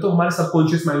रहे होते हैं तो हमारे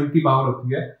सबकॉन्शियस माइंड की पावर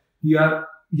होती है कि यार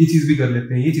ये चीज भी कर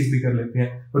लेते हैं, ये चीज भी कर लेते हैं,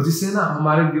 और जिससे ना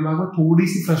हमारे दिमाग में थोड़ी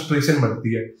सी फ्रस्ट्रेशन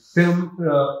बढ़ती है, फिर हम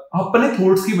अपने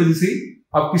थॉट्स की वजह से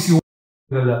आप किसी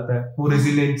हो जाता है, वो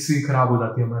रेजिलियंसी खराब हो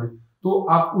जाती है हमारी, तो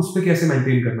आप उस पे कैसे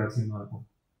मेंटेन करना चाहिए हमारे को?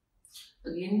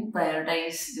 Again,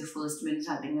 prioritize. The first मैंने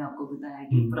starting में आपको बताया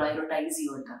कि prioritize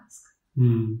your task.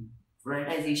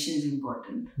 Prioritization is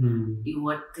important. You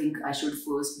what think I should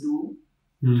first do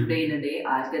today in a day.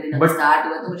 आज का दिन अगर start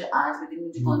हुआ तो मुझे आज के दिन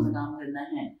मुझे कौन सा काम करना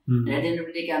है, at the end of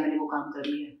the day क्या मैंने वो काम कर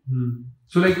लिया.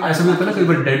 So like ऐसा भी होता है ना, कई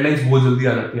बार डेडलाइंस बहुत जल्दी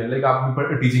आ जाती है. Like आप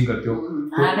टीचिंग करते हो,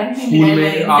 स्कूल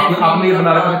में आपने ये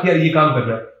बना रखा है कि यार ये काम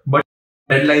करना है, बट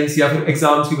डेडलाइंस या फिर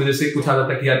एग्जाम्स की वजह से कुछ आ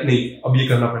जाता है कि यार नहीं अब ये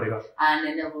करना पड़ेगा. And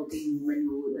then a working woman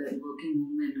who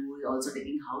is also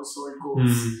taking household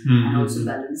chores and also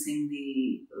balancing the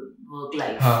work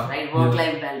life, right? Work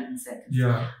life balance.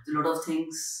 Yeah. A lot of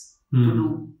things to do.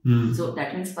 So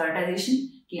that means prioritization.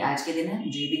 कि आज के दिन है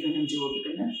मुझे भी करना, मुझे वो भी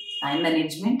करना. टाइम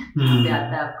मैनेजमेंट पे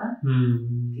आता है आपका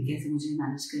कि कैसे मुझे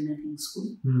मैनेज करना थिंग्स को,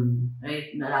 right,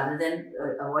 rather than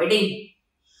avoiding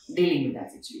dealing with that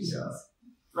situation.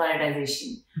 Prioritization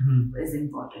is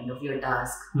important of your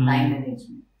task, time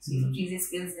management. So these चीजें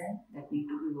skills हैं that need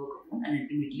to be worked on, and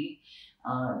ultimately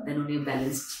then only a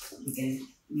balanced we can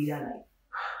lead our life.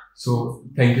 So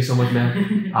thank you so much ma'am,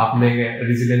 आपने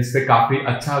resilience पे काफी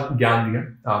अच्छा ज्ञान दिया.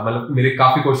 मतलब मेरे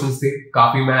काफी क्वेश्चंस थे,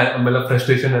 काफी मैं मतलब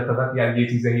फ्रस्ट्रेशन रहता था कि यार ये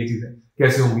चीजें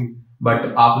कैसे होंगी,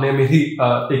 बट आपने मेरी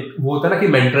एक वो होता है ना कि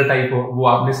मेंटर टाइप हो, वो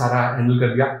आपने सारा हैंडल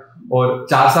कर दिया. और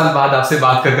 4 साल बाद आपसे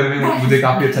बात कर मुझे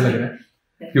काफी अच्छा लग रहा है,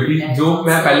 क्योंकि जो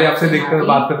मैं पहले आपसे देखकर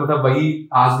बात करता था वही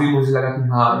आज भी मुझे लगा कि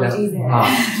हाँ यार हाँ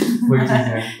वही चीज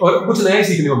है, और कुछ नया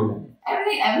सीखने को मिला.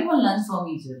 Everyone learns from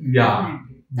each other. Yeah.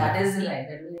 That is the life.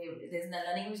 There's no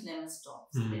learning which never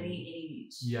stops. Any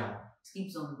age. Yeah. It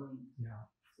keeps on going. Yeah.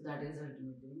 So that is the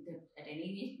ultimate thing. That at any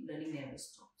age, learning never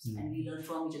stops, and we learn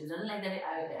from each other. Not like that.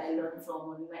 I learn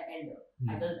from only my elder.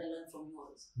 I learn from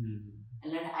yours, and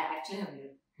then I actually have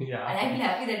learned. Yeah. And I feel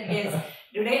happy that yes,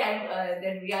 today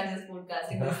that we are just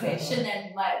podcasting this session and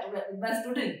with my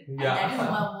student. Yeah. And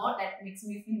that is more that makes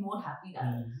me feel more happy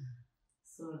that.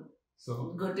 So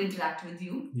good to interact with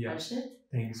you. Yeah. Arshad.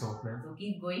 Thank you so much, ma'am. So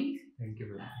keep going. Thank you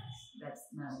very much. That's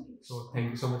my only. So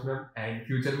thank you so much, ma'am. And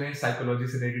future में psychology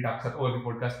से related आपके साथ और भी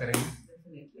podcast करेंगे.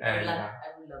 Definitely. And I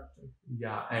would love to.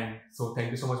 Yeah. And so thank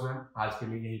you so much, ma'am. आज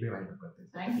के लिए यहीं पे wind up करते हैं.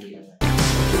 Thank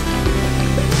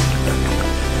you.